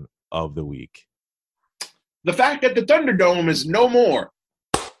takedown of the week? The fact that the Thunderdome is no more.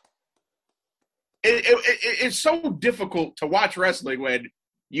 It's so difficult to watch wrestling when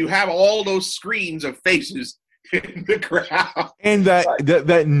you have all those screens of faces in the crowd. And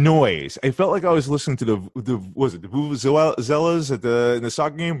that noise. I felt like I was listening to the Vuvuzelas at in the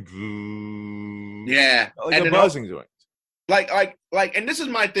soccer game. Yeah. Like and a buzzing joint. Like, and this is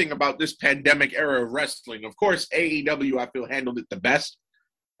my thing about this pandemic era of wrestling. Of course, AEW, I feel, handled it the best.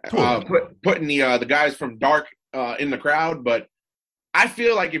 Putting the guys from Dark in the crowd, but I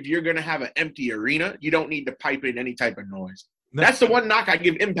feel like if you're going to have an empty arena, you don't need to pipe in any type of noise. That's the one knock I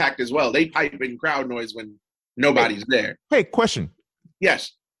give Impact as well. They pipe in crowd noise when nobody's there. Hey, question.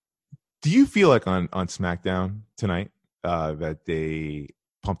 Yes. Do you feel like on SmackDown tonight that they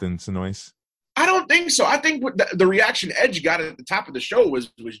pumped in some noise? I don't think so. I think what the reaction Edge got at the top of the show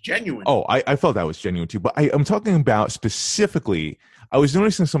was genuine. Oh, I felt that was genuine too. But I'm talking about specifically, I was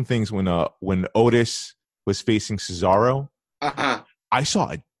noticing some things when Otis was facing Cesaro. Uh-huh. I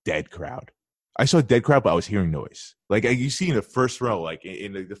saw a dead crowd. But I was hearing noise. Like you see in the first row, like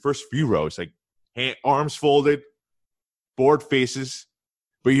in the first few rows, like arms folded, bored faces,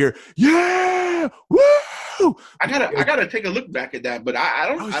 but you hear, yeah, woo! I gotta take a look back at that, but I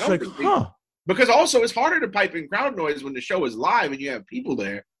don't think because also it's harder to pipe in crowd noise when the show is live and you have people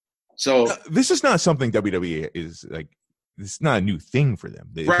there. So this is not something WWE is like. It's not a new thing for them.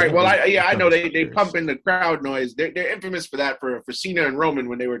 Right. Well, I know they pump in the crowd noise. They're infamous for that for Cena and Roman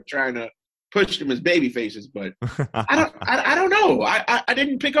when they were trying to push them as baby faces. But I don't know. I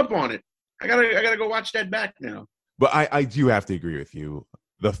didn't pick up on it. I gotta go watch that back now. But I do have to agree with you.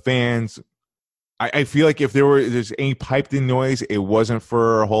 The fans. I feel like if there's any piped in noise, it wasn't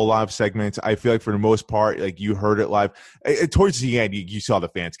for a whole lot of segments. I feel like for the most part, like you heard it live. Towards the end, you saw the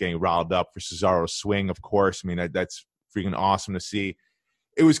fans getting riled up for Cesaro's swing. Of course, I mean that's freaking awesome to see.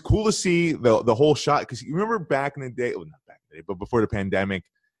 It was cool to see the whole shot because you remember back in the day, well, not back in the day, but before the pandemic,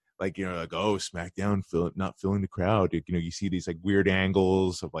 like like SmackDown not filling the crowd. You see these like weird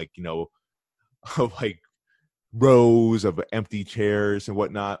angles of of like rows of empty chairs and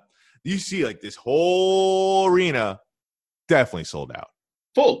whatnot. You see like this whole arena definitely sold out.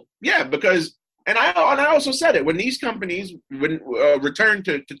 Full, yeah, because and I also said it when these companies return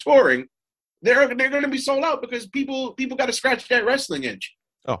to touring. They're going to be sold out because people got to scratch that wrestling itch.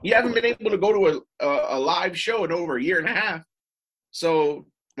 Oh, you haven't been able to go to a live show in over a year and a half. So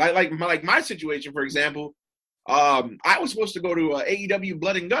like my situation, for example, I was supposed to go to AEW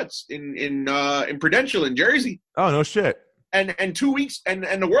Blood and Guts in Prudential in Jersey. Oh no shit! And 2 weeks and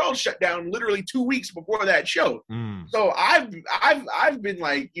the world shut down literally 2 weeks before that show. So I've been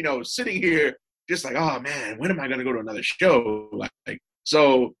like sitting here just like, oh man, when am I going to go to another show?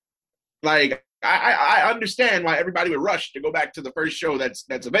 Like I understand why everybody would rush to go back to the first show that's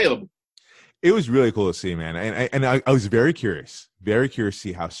available. It was really cool to see, man, and I was very curious to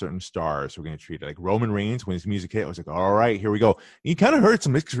see how certain stars were going to treat it. Like Roman Reigns, when his music hit, I was like, all right, here we go. And you kind of heard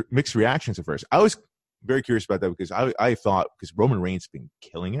some mixed reactions at first. I was very curious about that because I thought because Roman Reigns has been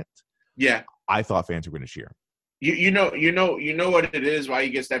killing it. Yeah, I thought fans were going to cheer. You know what it is. Why he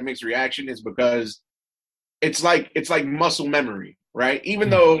gets that mixed reaction is because it's like muscle memory. Right? Even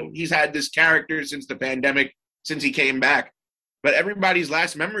though he's had this character since the pandemic, since he came back, but everybody's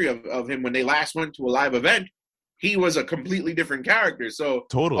last memory of him when they last went to a live event, he was a completely different character. So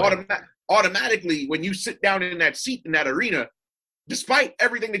Totally. Automatically, when you sit down in that seat in that arena, despite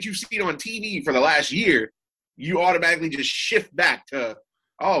everything that you've seen on TV for the last year, you automatically just shift back to,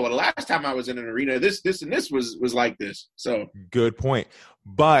 oh, well, the last time I was in an arena, this, and this was like this. So good point.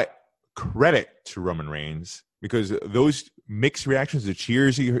 But credit to Roman Reigns, because those mixed reactions, the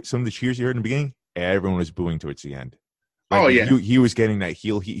cheers some of the cheers you heard in the beginning, everyone was booing towards the end. Like, oh yeah, he was getting that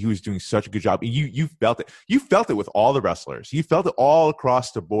heel. He was doing such a good job. You felt it. You felt it with all the wrestlers. You felt it all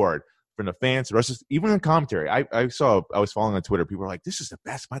across the board from the fans, the wrestlers, even in commentary. I was following on Twitter. People were like, "This is the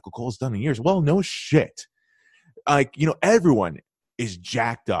best Michael Cole's done in years." Well, no shit. Like, everyone is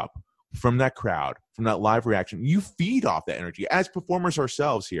jacked up from that crowd, from that live reaction. You feed off that energy as performers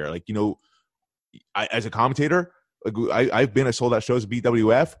ourselves here. Like, as a commentator, like I've been at sold out shows at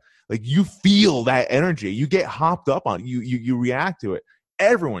BWF. Like, you feel that energy. You get hopped up on it. You react to it.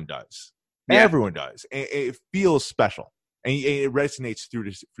 Everyone does. Yeah. Everyone does. And it feels special, and it resonates through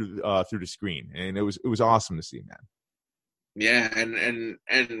the screen. And it was awesome to see, man. Yeah, and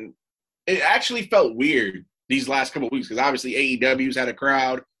it actually felt weird these last couple of weeks, because obviously AEW's had a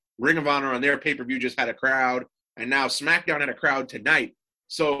crowd, Ring of Honor on their pay-per-view just had a crowd, and now SmackDown had a crowd tonight.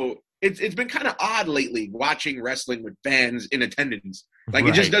 So it's been kind of odd lately watching wrestling with fans in attendance. Like,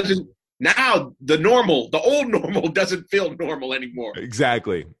 right. It just doesn't. Now the old normal doesn't feel normal anymore.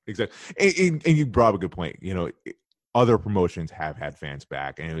 Exactly. And you brought up a good point. Other promotions have had fans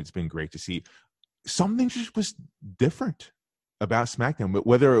back, and it's been great to see. Something just was different about SmackDown, but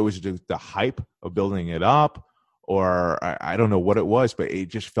whether it was just the hype of building it up, or I don't know what it was, but it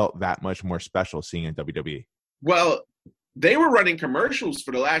just felt that much more special seeing it in WWE. Well, they were running commercials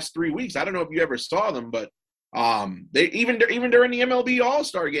for the last 3 weeks. I don't know if you ever saw them, but they even during the MLB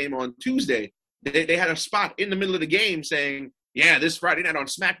All-Star game on Tuesday, they had a spot in the middle of the game saying, "Yeah, this Friday night on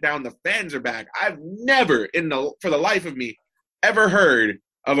SmackDown, the fans are back." I've never for the life of me ever heard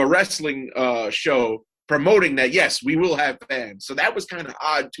of a wrestling show promoting that. Yes, we will have fans. So that was kind of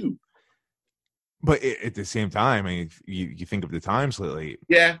odd too. But at the same time, I mean, you think of the times lately.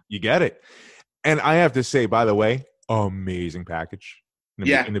 Yeah, you get it. And I have to say, by the way, amazing package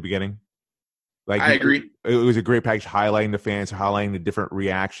in the beginning. Like, I agree. It was a great package, highlighting the fans, highlighting the different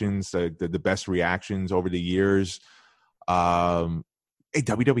reactions, the best reactions over the years.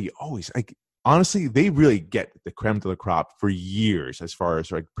 WWE always, like, honestly, they really get the creme de la crop for years as far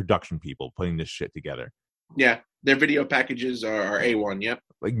as like production people putting this shit together. Yeah, their video packages are A1. Yep.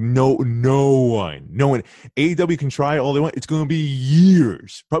 Like no one. AEW can try all they want. It's going to be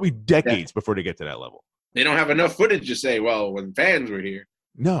years, probably decades before they get to that level. They don't have enough footage to say, well, when fans were here.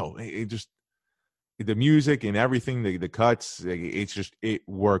 No, it just, the music and everything, the cuts, it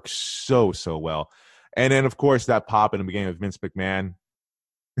works so well. And then, of course, that pop in the beginning of Vince McMahon.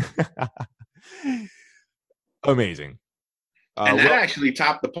 Amazing. And that actually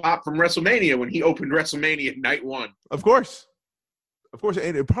topped the pop from WrestleMania when he opened WrestleMania night one. Of course.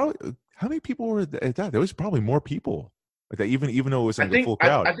 And it probably, how many people were at that? There was probably more people like that, even though it was like a full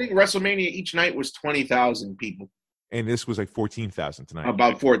crowd. I think WrestleMania each night was 20,000 people. And this was like 14,000 tonight.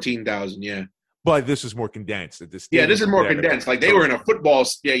 About 14,000, yeah. But this is more condensed. This is more condensed. Like they were in a football.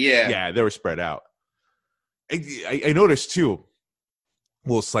 Yeah. Yeah, they were spread out. I noticed too, a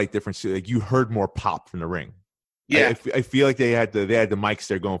little slight difference. Like you heard more pop from the ring. Yeah, I feel like they had the mics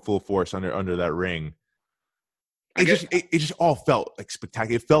there going full force under that ring. It just all felt like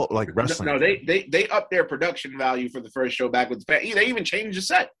spectacular. It felt like wrestling. No, they upped their production value for the first show back with the fans. They even changed the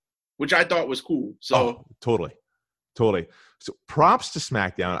set, which I thought was cool. So totally. So props to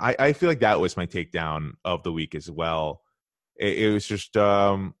SmackDown. I feel like that was my takedown of the week as well. It was just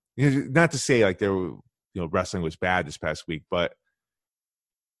not to say like there were, wrestling was bad this past week, but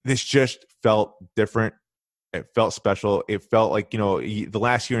this just felt different. It felt special. It felt like, the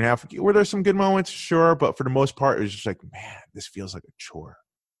last year and a half, were there some good moments? Sure. But for the most part, it was just like, man, this feels like a chore,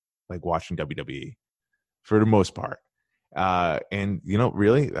 like watching WWE for the most part. And,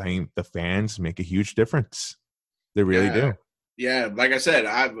 really, I mean, the fans make a huge difference. They really do. Yeah. Like I said,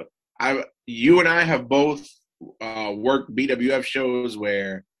 you and I have both worked BWF shows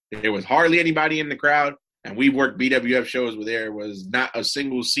where there was hardly anybody in the crowd. And we worked BWF shows where there was not a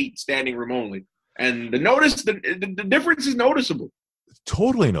single seat, standing room only. And the difference is noticeable.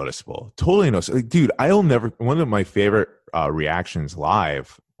 Totally noticeable. Dude, I'll never. One of my favorite reactions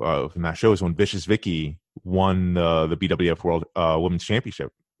live from that show is when Vicious Vicky won the BWF World Women's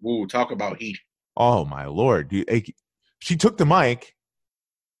Championship. Ooh, talk about heat! Oh my Lord, dude! She took the mic,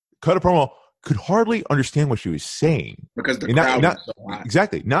 cut a promo, could hardly understand what she was saying because the crowd was so hot.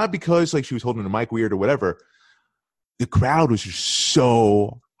 Exactly, not because like she was holding the mic weird or whatever. the crowd was just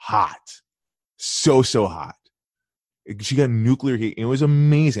so hot. So hot. She got nuclear heat. It was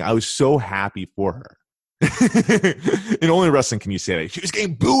amazing. I was so happy for her. In only wrestling can you say that. She was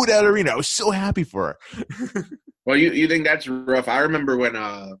getting booed out of the arena. I was so happy for her. Well, you think that's rough. I remember when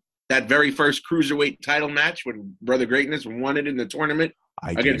that very first cruiserweight title match when Brother Greatness won it in the tournament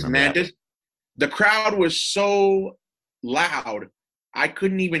against Mantis. The crowd was so loud, I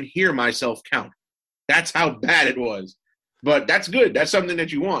couldn't even hear myself count. That's how bad it was. But that's good. That's something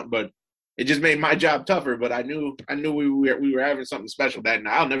that you want. But it just made my job tougher. But I knew we were having something special that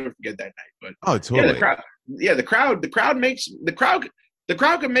night. I'll never forget that night. But oh, totally. The crowd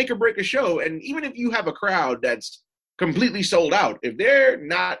can make or break a show. And even if you have a crowd that's completely sold out, if they're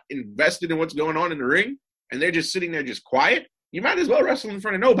not invested in what's going on in the ring and they're just sitting there just quiet, you might as well wrestle in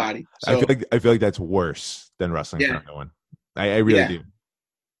front of nobody. So, I feel like that's worse than wrestling in front of no one. I really do.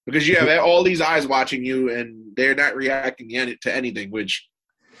 Because you have all these eyes watching you, and they're not reacting to anything. Which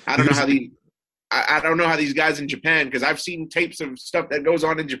I don't know how I don't know how these guys in Japan. Because I've seen tapes of stuff that goes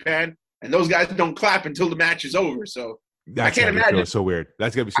on in Japan, and those guys don't clap until the match is over. So I can't imagine. It's so weird.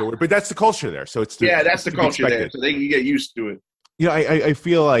 That's gonna be so weird. But that's the culture there. So that's the culture there. So they can get used to it. I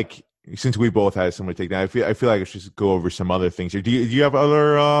feel like since we both had someone take that, I feel like I should just go over some other things here. Do you have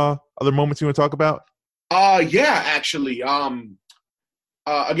other moments you want to talk about? Yeah, actually.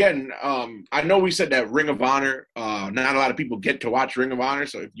 Again, I know we said that Ring of Honor, not a lot of people get to watch Ring of Honor,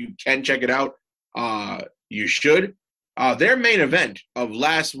 so if you can check it out, you should. Their main event of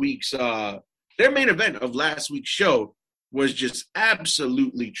last week's show was just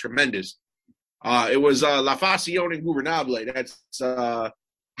absolutely tremendous. It was La Facción Ingobernable. That's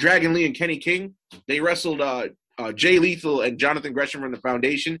Dragon Lee and Kenny King. They wrestled Jay Lethal and Jonathan Gresham from the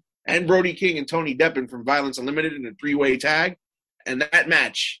Foundation, and Brody King and Tony Deppen from Violence Unlimited in a 3-way tag. And that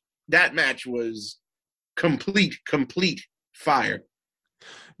match was complete fire.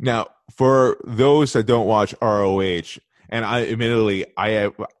 Now, for those that don't watch ROH, and I'm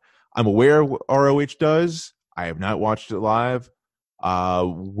aware of what ROH does. I have not watched it live.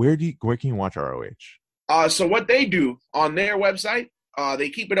 Where can you watch ROH? So what they do on their website, They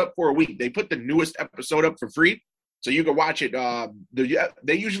keep it up for a week. They put the newest episode up for free, so you can watch it.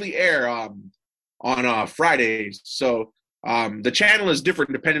 They usually air on Fridays, so the channel is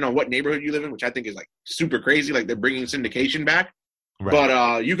different depending on what neighborhood you live in, which I think is like super crazy. Like they're bringing syndication back. Right.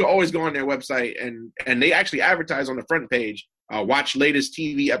 But you can always go on their website, and they actually advertise on the front page, watch latest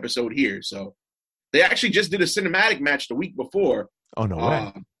TV episode here. So they actually just did a cinematic match the week before. Oh, no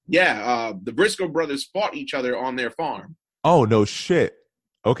way. Yeah, the Briscoe brothers fought each other on their farm. Oh, no shit.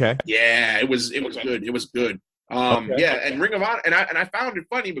 Okay. Yeah, it was good. It was good. Okay. Yeah, and Ring of Honor, and I found it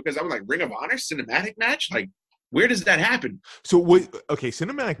funny because I was like, Ring of Honor cinematic match? Like, where does that happen? So,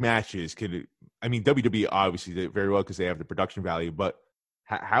 cinematic matches could, I mean, WWE obviously did it very well because they have the production value, but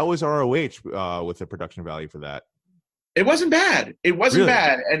how is ROH with the production value for that? It wasn't bad. It wasn't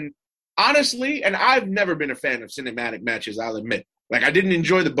bad. And honestly, and I've never been a fan of cinematic matches, I'll admit. Like, I didn't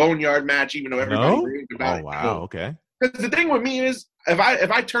enjoy the Boneyard match, even though everybody raved about it. Oh, wow, okay. Because the thing with me is, if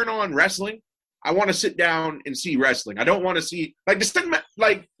I turn on wrestling, I want to sit down and see wrestling. I don't want to see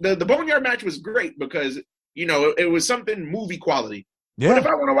the Boneyard match was great because it was something movie quality. Yeah. But if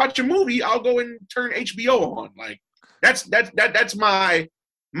I want to watch a movie, I'll go and turn HBO on. Like that's my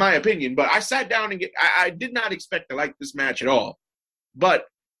opinion. But I sat down and I did not expect to like this match at all. But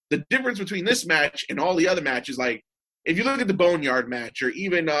the difference between this match and all the other matches, like if you look at the Boneyard match or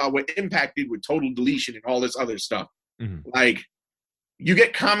even what Impact did with Total Deletion and all this other stuff, like you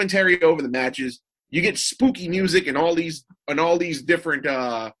get commentary over the matches, you get spooky music and all these different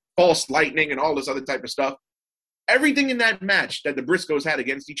false lightning and all this other type of stuff. Everything in that match that the Briscoes had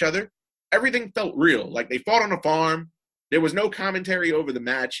against each other, everything felt real. Like they fought on a farm. There was no commentary over the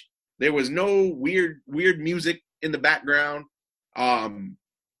match. There was no weird music in the background.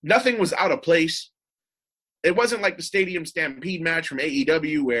 Nothing was out of place. It wasn't like the Stadium Stampede match from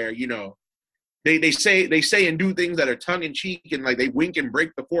AEW where, they say and do things that are tongue in cheek and like they wink and break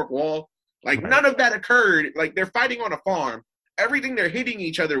the fourth wall. Like none of that occurred. Like they're fighting on a farm. Everything they're hitting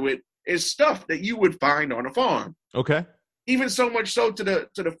each other with is stuff that you would find on a farm. Okay. Even so much so to the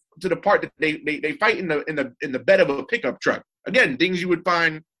part that they fight in the bed of a pickup truck. Again, things you would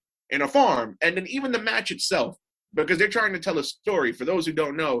find in a farm. And then even the match itself, because they're trying to tell a story. For those who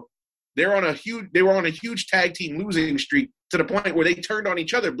don't know, they were on a huge tag team losing streak to the point where they turned on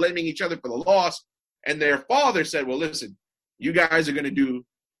each other, blaming each other for the loss. And their father said, "Well, listen, you guys are going to do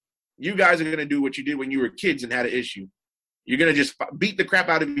what you did when you were kids and had an issue. You're going to just beat the crap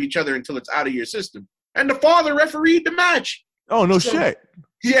out of each other until it's out of your system." And the father refereed the match. Oh, no shit.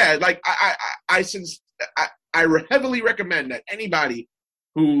 Yeah, like heavily recommend that anybody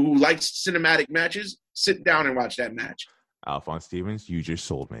who likes cinematic matches sit down and watch that match. Alphonse Stevens, you just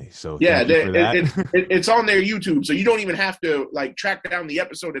sold me. So yeah, thank you for that. It's on their YouTube, so you don't even have to like track down the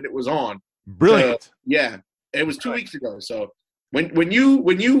episode that it was on. Brilliant. Yeah, it was 2 weeks ago. So when you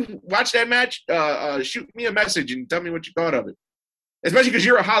watch that match, shoot me a message and tell me what you thought of it. Especially because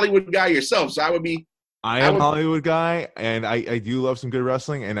you're a Hollywood guy yourself, so I am a Hollywood guy, and I do love some good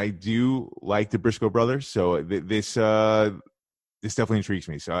wrestling, and I do like the Briscoe brothers. So this definitely intrigues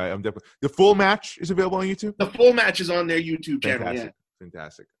me. So I'm definitely the full match is available on YouTube. The full match is on their YouTube channel. Fantastic. Yeah,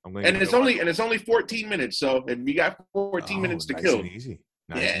 fantastic. And it's only 14 minutes. So if you got 14 minutes to kill, and easy.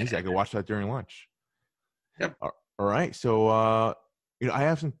 Nice and easy. I can watch that during lunch. Yep. All right. So I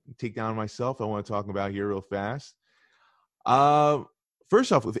have some takedown myself I want to talk about here real fast.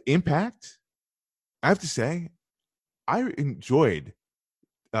 First off, with Impact, I have to say, I enjoyed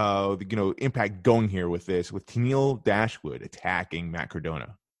Impact going here with this, with Tennille Dashwood attacking Matt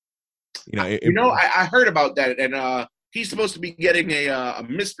Cardona. I heard about that, and he's supposed to be getting a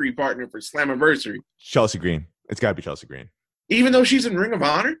mystery partner for Slammiversary. Chelsea Green. It's got to be Chelsea Green. Even though she's in Ring of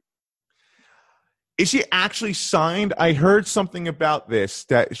Honor? Is she actually signed? I heard something about this,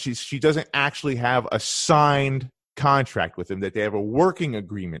 that she doesn't actually have a signed contract with him, that they have a working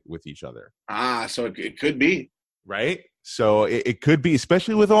agreement with each other. So it could be. Right? So it could be,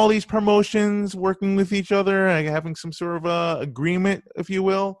 especially with all these promotions working with each other and having some sort of agreement, if you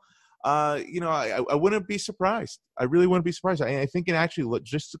will. I wouldn't be surprised. I really wouldn't be surprised. I think it actually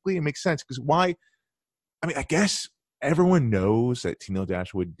logistically it makes sense, because why? I mean, I guess everyone knows that Tennille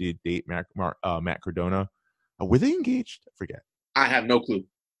Dashwood did date Matt Cardona. Were they engaged? I forget. I have no clue.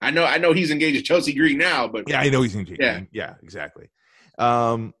 I know he's engaged to Chelsea Green now, but yeah, I know he's engaged. Yeah, exactly.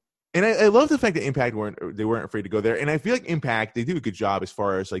 And I love the fact that Impact weren't afraid to go there. And I feel like Impact, they do a good job as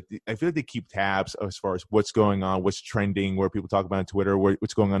far as I feel like they keep tabs as far as what's going on, what's trending, where people talk about on Twitter,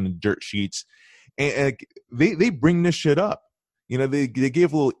 what's going on in dirt sheets. And they bring this shit up. They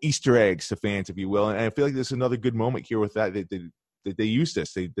give little Easter eggs to fans, if you will. And I feel like there's another good moment here with that. They use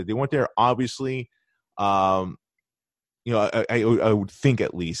this. They went there, obviously. I would think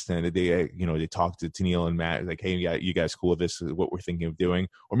at least, and they talked to Tennille and Matt, like, hey, you guys cool with this? Is what we're thinking of doing,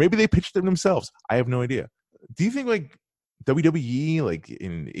 or maybe they pitched them themselves. I have no idea. Do you think like WWE, like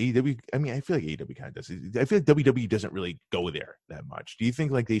in AEW? I mean, I feel like AEW kind of does it. I feel like WWE doesn't really go there that much. Do you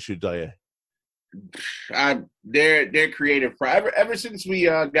think like they should? They're creative. Ever since we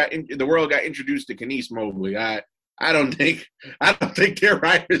the world got introduced to Kenice Mobley, I don't think their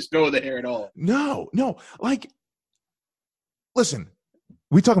writers go there at all. No, like. Listen,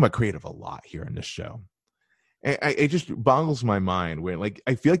 we talk about creative a lot here on this show. It just boggles my mind when, like,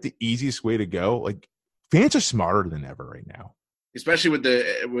 I feel like the easiest way to go, like, fans are smarter than ever right now, especially with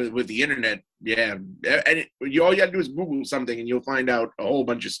the internet. Yeah, and all you got to do is Google something, and you'll find out a whole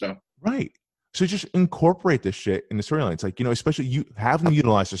bunch of stuff. Right. So just incorporate this shit in the storyline. It's like, especially you have them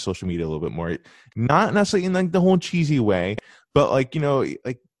utilize their social media a little bit more, not necessarily in like the whole cheesy way, but like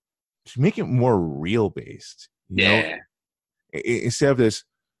like just make it more real based. You know? Instead of this,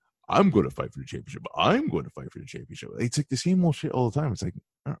 I'm going to fight for the championship. I'm going to fight for the championship. It's like the same old shit all the time. It's like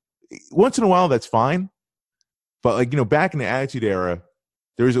once in a while, that's fine. But like, back in the Attitude Era,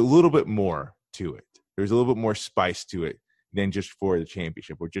 there's a little bit more to it. There's a little bit more spice to it than just for the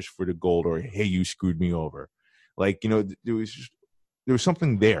championship or just for the gold or, hey, you screwed me over. Like, there was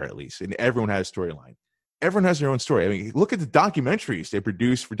something there at least. And everyone had a storyline. Everyone has their own story. I mean, look at the documentaries they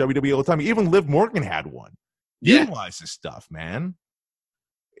produce for WWE all the time. Even Liv Morgan had one. Utilize this stuff, man.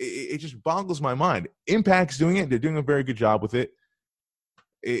 It just boggles my mind. Impact's doing it. They're doing a very good job with it.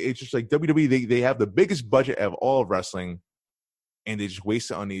 It's just like WWE, they have the biggest budget of all of wrestling, and they just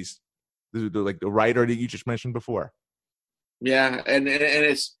waste it on these, like the writer that you just mentioned before. Yeah, and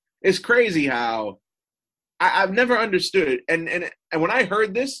it's crazy how I've never understood. And when I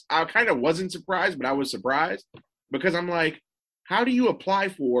heard this, I kind of wasn't surprised, but I was surprised because I'm like, how do you apply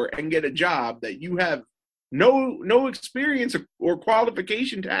for and get a job that you have no experience or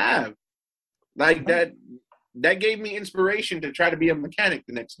qualification to have? Like that gave me inspiration to try to be a mechanic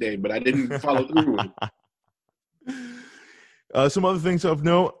the next day, but I didn't follow through with it. Some other things of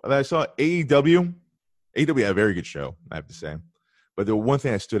note that I saw, AEW had a very good show, I have to say. But the one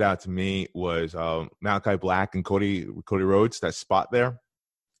thing that stood out to me was Malachi Black and Cody Rhodes, that spot there.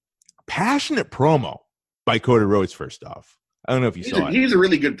 Passionate promo by Cody Rhodes, first off. I don't know if you saw it. He's a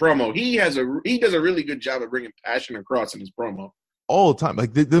really good promo. He does a really good job of bringing passion across in his promo. All the time.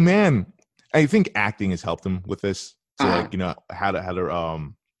 Like the man, I think acting has helped him with this. So like, how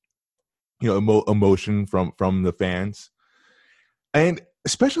to emotion from the fans. And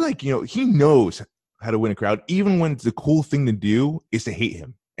especially like, he knows how to win a crowd, even when the cool thing to do is to hate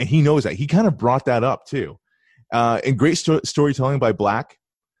him. And he knows that. He kind of brought that up too. And great storytelling by Black.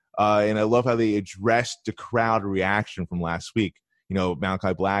 And I love how they addressed the crowd reaction from last week. You know,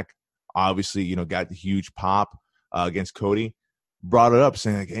 Malachi Black obviously, you know, got the huge pop against Cody. Brought it up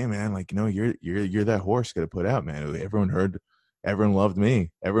saying like, hey man, like, you know, you're that horse got to put out, man. Everyone loved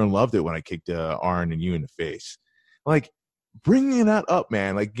me. Everyone loved it when I kicked Arn and you in the face. Like, bringing that up,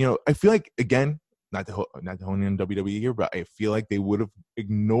 man. Like, you know, I feel like, again, not to hone in WWE here, but I feel like they would have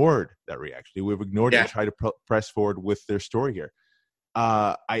ignored that reaction. They would have ignored it and tried to press forward with their story here.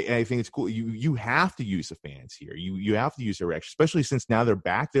 I think it's cool. You have to use the fans here. You have to use their reaction, especially since now they're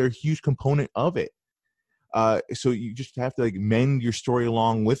back. They're a huge component of it. So you just have to like mend your story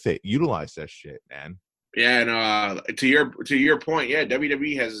along with it. Utilize that shit, man. Yeah, and to your point, yeah,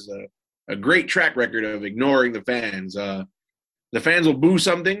 WWE has a great track record of ignoring the fans. The fans will boo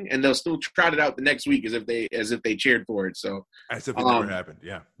something and they'll still trot it out the next week as if they cheered for it. So as if it never happened.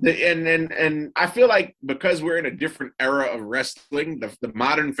 Yeah. And I feel like because we're in a different era of wrestling, the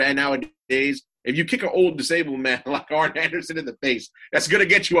modern fan nowadays, if you kick an old disabled man like Arn Anderson in the face, that's gonna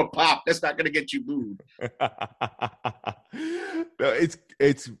get you a pop. That's not gonna get you booed. No,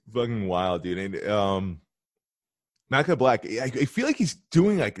 it's fucking wild, dude. And Malachi Black, I feel like he's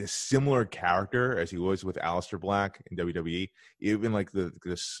doing like a similar character as he was with Aleister Black in WWE. Even like the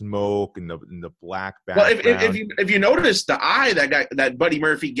smoke and the black background. Well, if you notice the eye that Buddy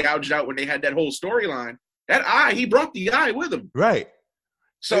Murphy gouged out when they had that whole storyline, that eye, he brought the eye with him. Right.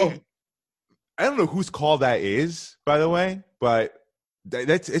 So I don't know whose call that is, by the way, but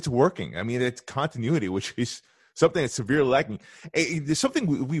it's working. I mean, it's continuity, which is something that's severely lacking. There's something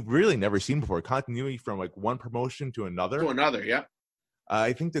we've really never seen before: continuity from like one promotion to another. To another, yeah.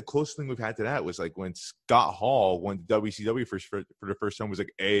 I think the closest thing we've had to that was like when Scott Hall went to WCW for the first time was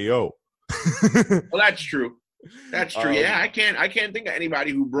like AAO. Well, that's true. That's true. Yeah, I can't think of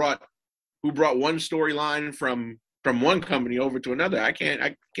anybody who brought one storyline from one company over to another. I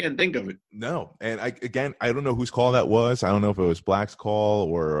can't think of it. No, and I don't know whose call that was. I don't know if it was Black's call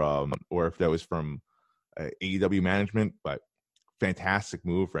or if that was from AEW management, but fantastic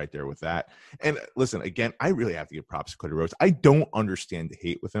move right there with that. And listen, again, I really have to give props to Cody Rhodes. I don't understand the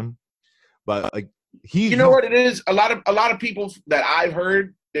hate with him, but like you know what it is? A lot of people that I've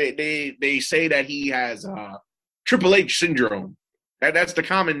heard, they say that he has Triple H syndrome. That's the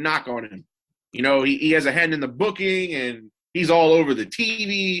common knock on him. You know, he has a hand in the booking and he's all over the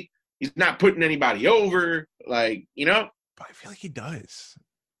TV. He's not putting anybody over, like, you know. But I feel like he does.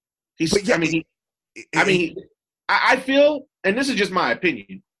 I feel, and this is just my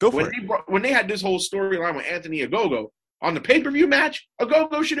opinion. Go for it. When they had this whole storyline with Anthony Ogogo on the pay-per-view match,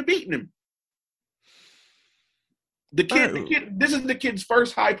 Ogogo should have beaten him. The kid. This is the kid's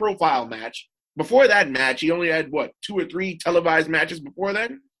first high-profile match. Before that match, he only had 2 or 3 televised matches before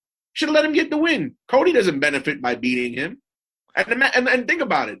then. Should have let him get the win. Cody doesn't benefit by beating him. And think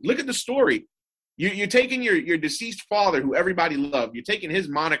about it. Look at the story. You're taking your deceased father, who everybody loved. You're taking his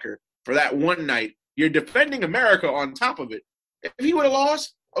moniker for that one night. You're defending America on top of it. If he would have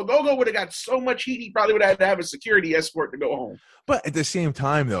lost, Ogogo would have got so much heat, he probably would have had to have a security escort to go home. But at the same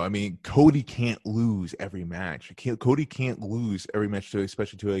time, though, I mean, Cody can't lose every match. Cody can't lose every match,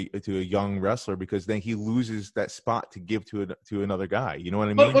 especially to a young wrestler, because then he loses that spot to give to another guy. You know what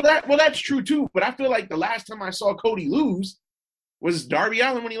I mean? Well, that's true too. But I feel like the last time I saw Cody lose was Darby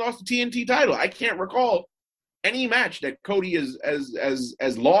Allin when he lost the TNT title. I can't recall any match that Cody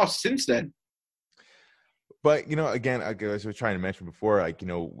has lost since then. But, you know, again, as I was trying to mention before, like, you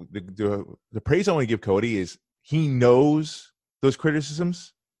know, the praise I want to give Cody is he knows those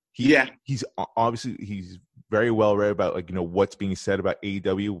criticisms. He's obviously, he's very well read about, like, you know, what's being said about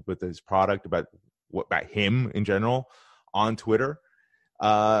AEW with his product, about him in general on Twitter.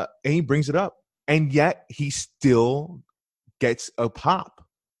 And he brings it up. And yet he still gets a pop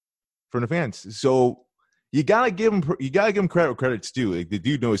from the fans. So you gotta give him credit where credit's due. Like, the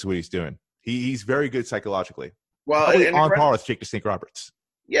dude knows what he's doing. He's very good psychologically. Well, on par with Jake the Snake Roberts.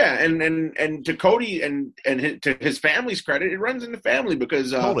 Yeah, and to Cody and to his family's credit, it runs in the family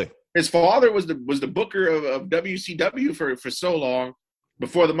because totally. His father was the booker of WCW for so long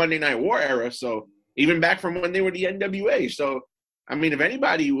before the Monday Night War era. So even back from when they were the NWA. So I mean, if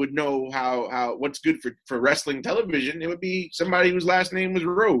anybody would know how what's good for wrestling television, it would be somebody whose last name was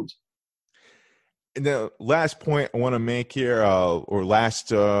Rhodes. And the last point I want to make here, or last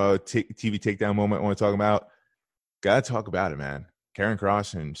TV takedown moment I want to talk about, gotta talk about it, man. Karrion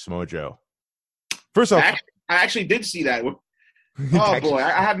Kross and Samoa Joe. First off, I actually did see that. Oh boy,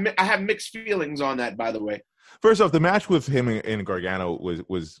 I have mixed feelings on that. By the way, first off, the match with him and Gargano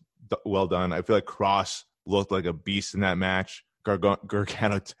was well done. I feel like Cross looked like a beast in that match. Gargano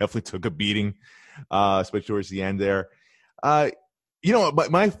definitely took a beating, especially towards the end there.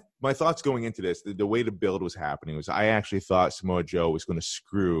 But my thoughts going into this, the way the build was happening was I actually thought Samoa Joe was going to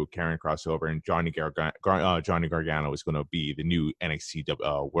screw Karrion Kross over, and Johnny Gargano was going to be the new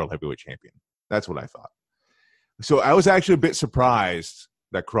NXT World Heavyweight Champion. That's what I thought. So I was actually a bit surprised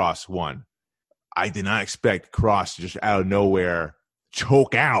that Kross won. I did not expect Kross to just out of nowhere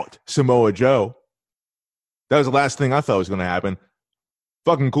choke out Samoa Joe. That was the last thing I thought was going to happen.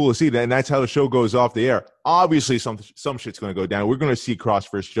 Fucking cool to see that, and that's how the show goes off the air. Obviously, some shit's going to go down. We're going to see Kross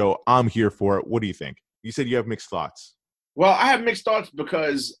versus Joe. I'm here for it. What do you think? You said you have mixed thoughts. Well, I have mixed thoughts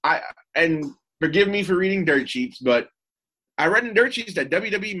because and forgive me for reading dirt sheets, but I read in dirt sheets that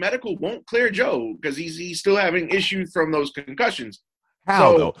WWE Medical won't clear Joe because he's still having issues from those concussions.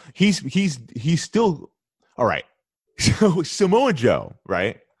 How though? He's still all right. So Samoa Joe,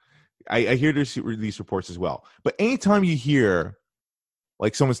 right? I hear these reports as well. But anytime you hear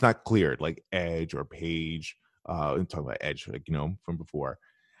like someone's not cleared, like Edge or Paige, I'm talking about Edge, like from before,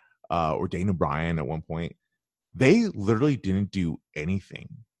 or Daniel Bryan at one point, they literally didn't do anything.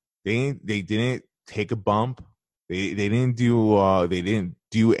 They didn't take a bump. They didn't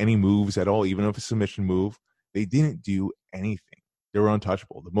do any moves at all, even if a submission move. They didn't do anything. They were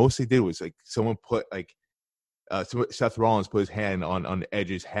untouchable. The most they did was like someone put like Seth Rollins put his hand on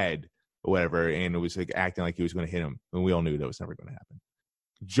Edge's head or whatever, and it was like acting like he was going to hit him, and we all knew that was never going to happen.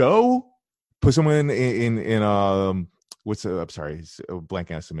 Joe put someone in I'm sorry,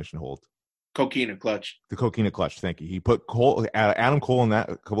 blanking on submission hold. Coquina clutch. The Coquina clutch. Thank you. He put Adam Cole in that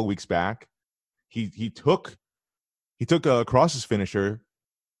a couple of weeks back. He took Kross's finisher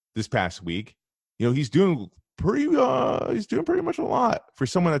this past week. He's doing pretty much a lot for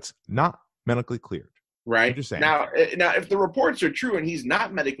someone that's not medically cleared. Right. I'm just saying. Now, if the reports are true and he's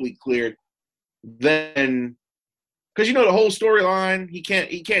not medically cleared, then because the whole storyline, he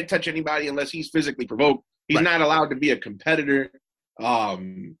can't touch anybody unless he's physically provoked. He's right. not allowed to be a competitor.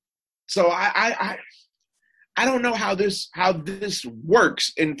 So I don't know how this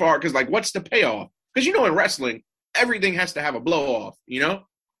works in far because like what's the payoff? Because in wrestling everything has to have a blow off.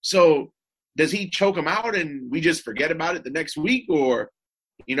 So does he choke him out and we just forget about it the next week, or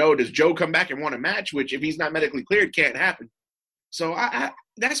does Joe come back and want a match? Which if he's not medically cleared can't happen. So I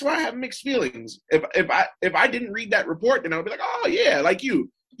that's why I have mixed feelings. If I didn't read that report, then I would be like, oh yeah, like you,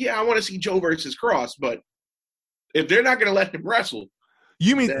 yeah, I want to see Joe versus Kross. But if they're not going to let him wrestle,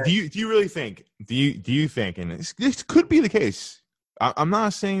 you mean do you really think? Do you think? And this could be the case. I'm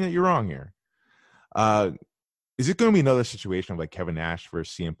not saying that you're wrong here. Is it going to be another situation of like Kevin Nash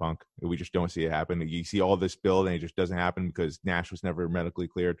versus CM Punk? We just don't see it happen. You see all this build and it just doesn't happen because Nash was never medically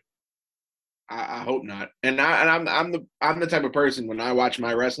cleared. I hope not. And I'm the type of person when I watch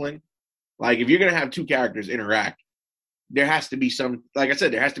my wrestling, like if you're gonna have two characters interact, there has to be some, like I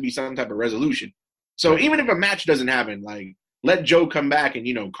said, there has to be some type of resolution. So even if a match doesn't happen, like let Joe come back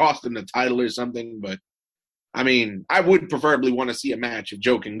and cost him the title or something. But I mean, I would preferably want to see a match if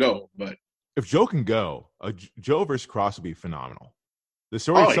Joe can go. But if Joe can go, Joe versus Kross would be phenomenal. The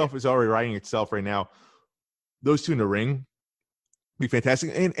story itself is already writing itself right now. Those two in the ring would be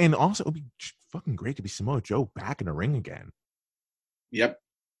fantastic, and also it would be fucking great to be Samoa Joe back in the ring again. Yep.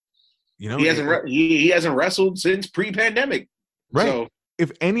 He hasn't wrestled since pre-pandemic. Right. So,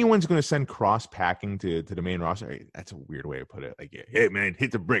 if anyone's going to send Kross packing to the main roster, that's a weird way to put it. Like, hey man,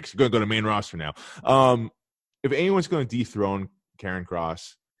 hit the bricks. You're going to go to the main roster now. If anyone's going to dethrone Karrion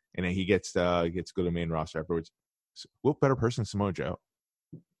Kross and then he gets to go to the main roster afterwards, what better person than Samoa Joe?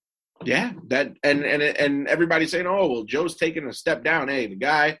 Yeah, that and everybody's saying, oh well, Joe's taking a step down. Hey, the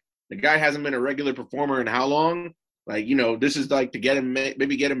guy hasn't been a regular performer in how long? Like, this is like to get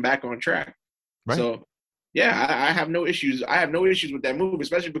him back on track. Right. So, yeah, I have no issues. I have no issues with that move,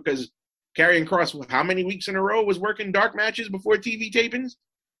 especially because Karrion Kross, how many weeks in a row was working dark matches before TV tapings?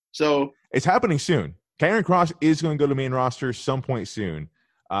 So it's happening soon. Karrion Kross is going to go to the main roster some point soon.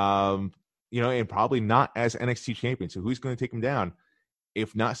 And probably not as NXT champion. So who's going to take him down?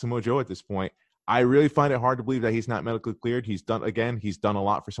 If not Samoa Joe at this point. I really find it hard to believe that he's not medically cleared. He's done a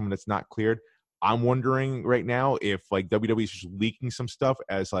lot for someone that's not cleared. I'm wondering right now if like WWE is just leaking some stuff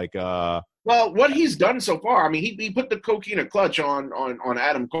as like well, what he's done so far, I mean, he put the Coquina clutch on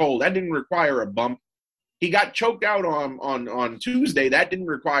Adam Cole. That didn't require a bump. He got choked out on Tuesday. That didn't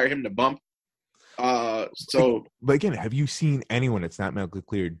require him to bump. But again, have you seen anyone that's not medically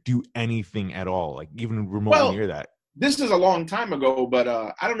cleared do anything at all, like even remotely near that? This is a long time ago, but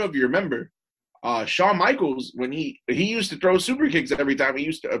I don't know if you remember. Shawn Michaels, when he used to throw super kicks every time he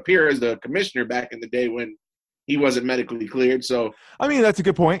used to appear as the commissioner back in the day when he wasn't medically cleared. So I mean, that's a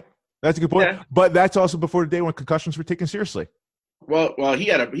good point. That's a good point. Yeah. But that's also before the day when concussions were taken seriously. Well, he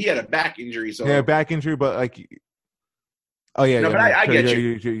had a back injury, so Yeah, back injury, but like, oh yeah, No, yeah, but I get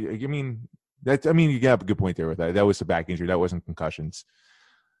you. I mean, you have a good point there with that. That was a back injury. That wasn't concussions.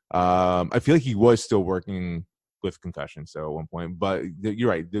 I feel like he was still working with concussions so at one point, but you're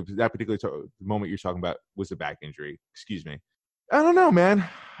right. That particular moment you're talking about was a back injury. Excuse me. I don't know, man.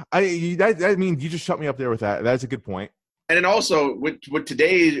 I mean, you just shut me up there with that. That's a good point. And then also with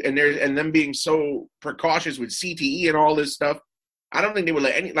today and them being so precautious with CTE and all this stuff, I don't think they would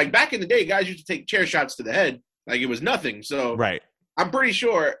let any, like back in the day, guys used to take chair shots to the head like it was nothing. So Right. I'm pretty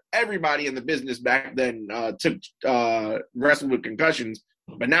sure everybody in the business back then wrestled with concussions.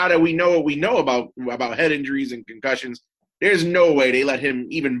 But now that we know what we know about head injuries and concussions, there's no way they let him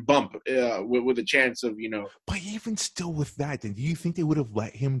even bump with a chance of, But even still with that, then do you think they would have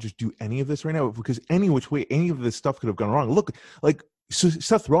let him just do any of this right now? Because any which way, any of this stuff could have gone wrong. Look, like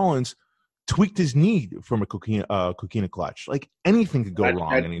Seth Rollins tweaked his knee from a coquina clutch. Like anything could go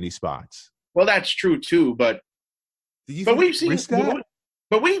wrong in any of these spots. Well, that's true too, but we've seen that?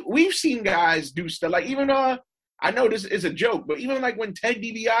 But we've seen guys do stuff like even I know this is a joke, but even like when Ted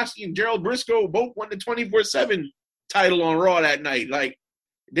DiBiase and Gerald Briscoe both won the 24/7 title on Raw that night, like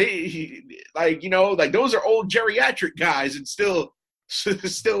those are old geriatric guys and still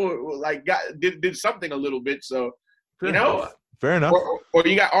like did something a little bit. So fair enough. Or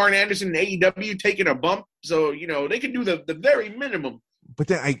you got Arn Anderson in AEW taking a bump, so they can do the very minimum. But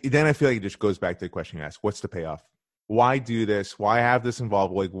then I feel like it just goes back to the question you asked: what's the payoff? Why do this? Why have this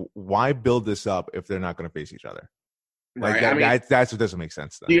involved? Like, why build this up if they're not going to face each other? Like right. that's what doesn't make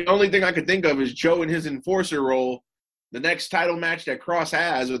sense. Then. The only thing I could think of is Joe in his enforcer role. The next title match that Cross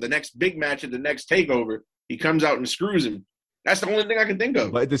has, or the next big match at the next takeover, he comes out and screws him. That's the only thing I can think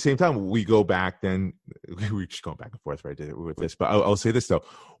of. But at the same time, we go back. Then we're just going back and forth right with this. But I'll say this though: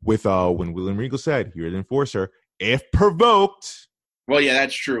 with when William Regal said, "You're the enforcer," if provoked. Well, yeah,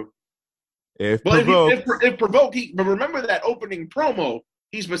 that's true. If provoked, but remember that opening promo,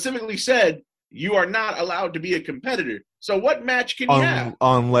 he specifically said, "You are not allowed to be a competitor." So what match can you have?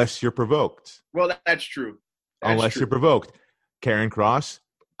 Unless you're provoked. Well, that's true. You're provoked. Karrion Kross,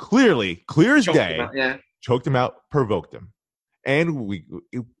 clear as day, choked him out, provoked him. And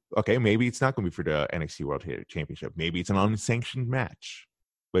maybe it's not going to be for the NXT World Championship. Maybe it's an unsanctioned match.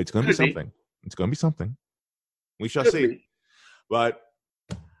 But it's going to be something. It's going to be something. We shall see. But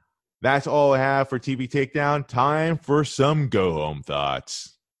that's all I have for TV Takedown. Time for some go-home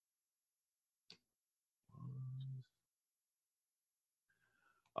thoughts.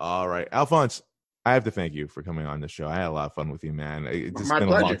 All right. Alphonse, I have to thank you for coming on the show. I had a lot of fun with you, man. It's been a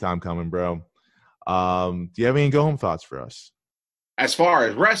long time coming, bro. Do you have any go-home thoughts for us? As far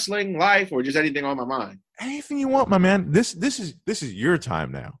as wrestling, life, or just anything on my mind? Anything you want, my man. This is your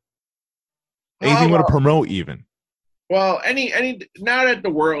time now. Anything you want to promote, even? Well, any now that the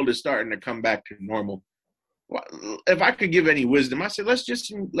world is starting to come back to normal, if I could give any wisdom, I say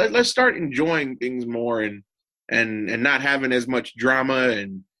let's start enjoying things more and not having as much drama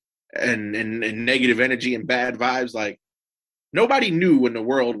and negative energy and bad vibes. Like nobody knew when the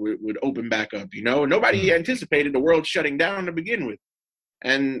world would open back up. Nobody anticipated the world shutting down to begin with,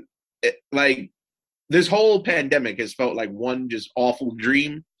 and this whole pandemic has felt like one just awful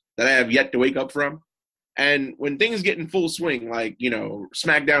dream that I have yet to wake up from. And when things get in full swing, like,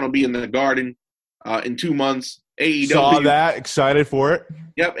 SmackDown will be in the Garden in 2 months. AEW saw that, excited for it.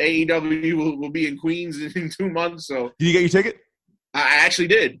 Yep, AEW will be in Queens in 2 months. So did you get your ticket? I actually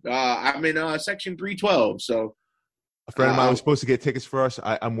did. I'm in section 312. So a friend of mine was supposed to get tickets for us.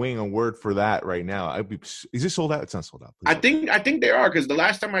 I'm waiting on word for that right now. Is this sold out? It's not sold out. I think they are, because the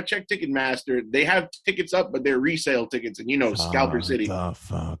last time I checked Ticketmaster, they have tickets up, but they're resale tickets, and Scalper City. The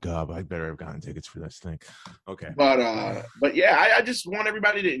fuck up! I better have gotten tickets for this thing. Okay. But yeah, I just want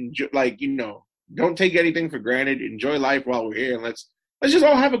everybody to enjoy. Don't take anything for granted. Enjoy life while we're here, and let's just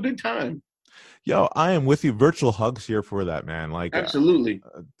all have a good time. Yo, I am with you. Virtual hugs here for that, man. Like absolutely,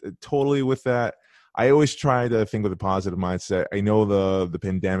 totally with that. I always try to think with a positive mindset. I know the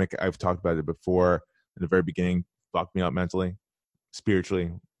pandemic, I've talked about it before in the very beginning, fucked me up mentally, spiritually,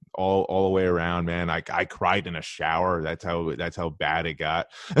 all the way around, man. I cried in a shower. That's how bad it got.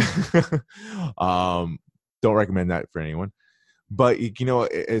 Don't recommend that for anyone. But at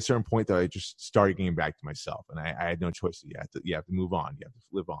a certain point, though, I just started getting back to myself, and I had no choice. You have to move on. You have to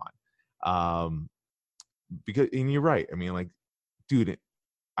live on. And you're right. I mean, like, dude,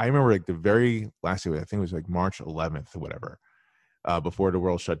 I remember the very last day, I think it was March 11th or whatever, before the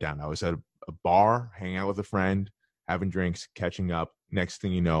world shut down. I was at a bar, hanging out with a friend, having drinks, catching up. Next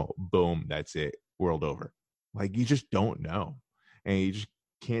thing you know, boom, that's it. World over. Like, you just don't know. And you just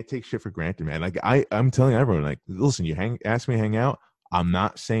can't take shit for granted, man. Like I'm telling everyone, like, listen, you ask me to hang out, I'm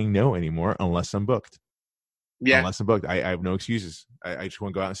not saying no anymore unless I'm booked. Yeah. Unless I'm booked. I have no excuses. I just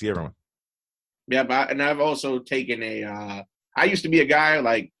want to go out and see everyone. Yeah, but I've also taken I used to be a guy,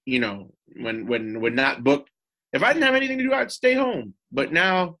 like, you know, when not booked, if I didn't have anything to do, I'd stay home. But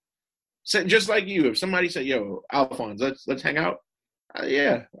now, just like you, if somebody said, "Yo, Alphonse, let's hang out,"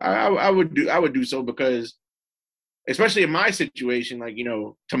 yeah, I would do so, because, especially in my situation, like, you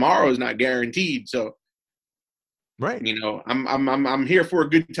know, tomorrow is not guaranteed, so right, you know, I'm here for a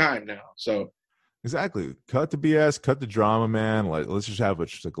good time now, so. Exactly. Cut the BS, cut the drama, man. Like, let's just have like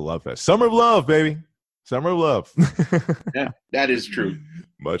a love fest. Summer of love, baby. Summer of love. Yeah, that is true.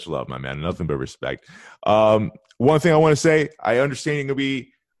 Much love, my man. Nothing but respect. One thing I want to say, I understand you're going to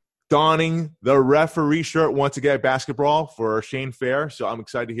be donning the referee shirt once again at basketball for Shane Fair. So I'm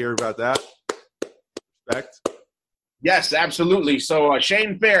excited to hear about that. Respect. Yes, absolutely. So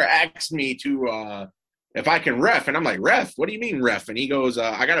Shane Fair asked me to if I can ref, and I'm like, ref? What do you mean ref? And he goes,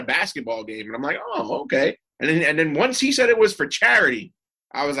 I got a basketball game, and I'm like, oh, okay. And then once he said it was for charity,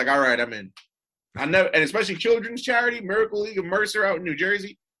 I was like, all right, I'm in. I never, and especially children's charity, Miracle League of Mercer out in New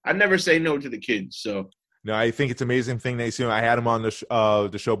Jersey. I never say no to the kids. So no, I think it's an amazing thing that he's doing. I had him on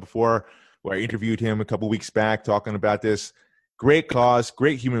the show before, where I interviewed him a couple weeks back talking about this. Great cause,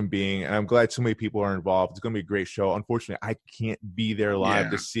 great human being, and I'm glad so many people are involved. It's going to be a great show. Unfortunately, I can't be there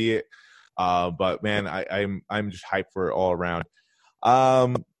live to see it. But man, I'm just hyped for it all around.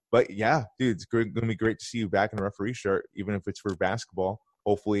 But yeah, dude, it's going to be great to see you back in a referee shirt, even if it's for basketball.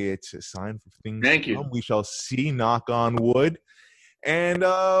 Hopefully, it's a sign for things. Thank you. We shall see. Knock on wood. And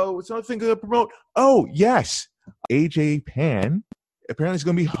what's another thing to promote? Oh yes, AJ Pan apparently is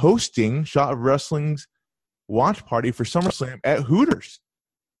going to be hosting Shot of Wrestling's watch party for SummerSlam at Hooters.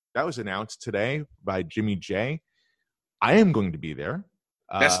 That was announced today by Jimmy J. I am going to be there.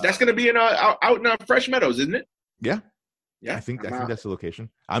 That's going to be out in Fresh Meadows, isn't it? Yeah. Yeah. I think that's the location.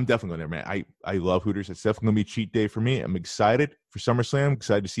 I'm definitely going there, man. I love Hooters. It's definitely going to be a cheat day for me. I'm excited for SummerSlam.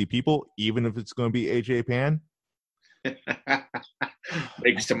 Excited to see people, even if it's going to be AJ Pan.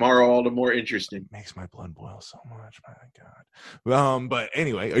 Makes tomorrow all the more interesting. Makes my blood boil so much, my God. But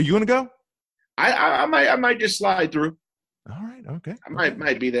anyway, are you going to go? I might just slide through. All right. Okay. I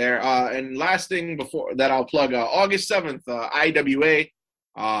might be there. And last thing before that, I'll plug August 7th, IWA.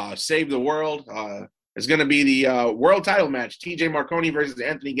 Save the World is going to be the world title match, TJ Marconi versus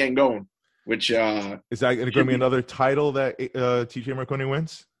Anthony Gangone, which is that going to be another title that TJ Marconi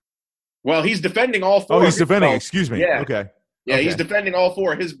wins? Well, he's defending all four. Oh, he's defending. Belts. Excuse me. Yeah. Okay. Yeah, he's defending all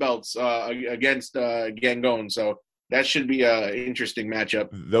four of his belts against Gangone, so that should be an interesting matchup.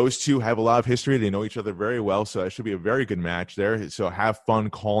 Those two have a lot of history. They know each other very well, so it should be a very good match there. So have fun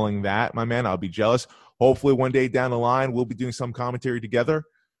calling that, my man. I'll be jealous. Hopefully one day down the line, we'll be doing some commentary together.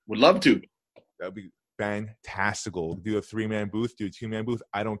 Would love to. That would be fantastical. Do a 3-man booth, do a 2-man booth.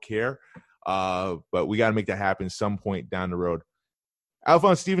 I don't care. But we got to make that happen some point down the road.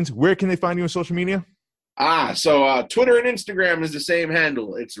 Alphonse Stevens, where can they find you on social media? So Twitter and Instagram is the same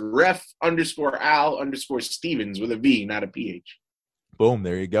handle. It's ref_Al_Stevens with a V, not a PH. Boom,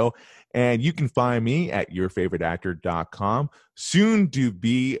 there you go. And you can find me at yourfavoriteactor.com. Soon to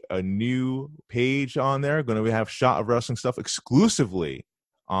be a new page on there. Going to have Shot of Wrestling stuff exclusively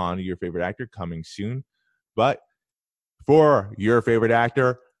on Your Favorite Actor coming soon. But for Your Favorite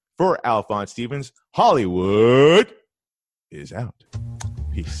Actor, for Alphonse Stevens, Hollywood is out.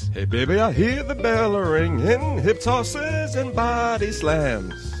 Peace. Hey, baby, I hear the bell ringing, hip tosses and body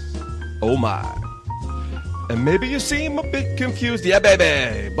slams. Oh, my. And maybe you seem a bit confused. Yeah,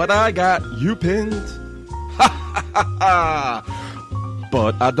 baby, but I got you pinned. Ha, ha, ha, ha.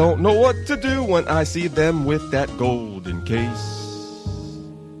 But I don't know what to do when I see them with that golden case.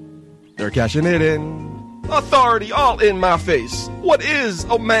 They're cashing it in. Authority all in my face. What is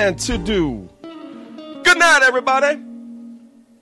a man to do? Good night, everybody.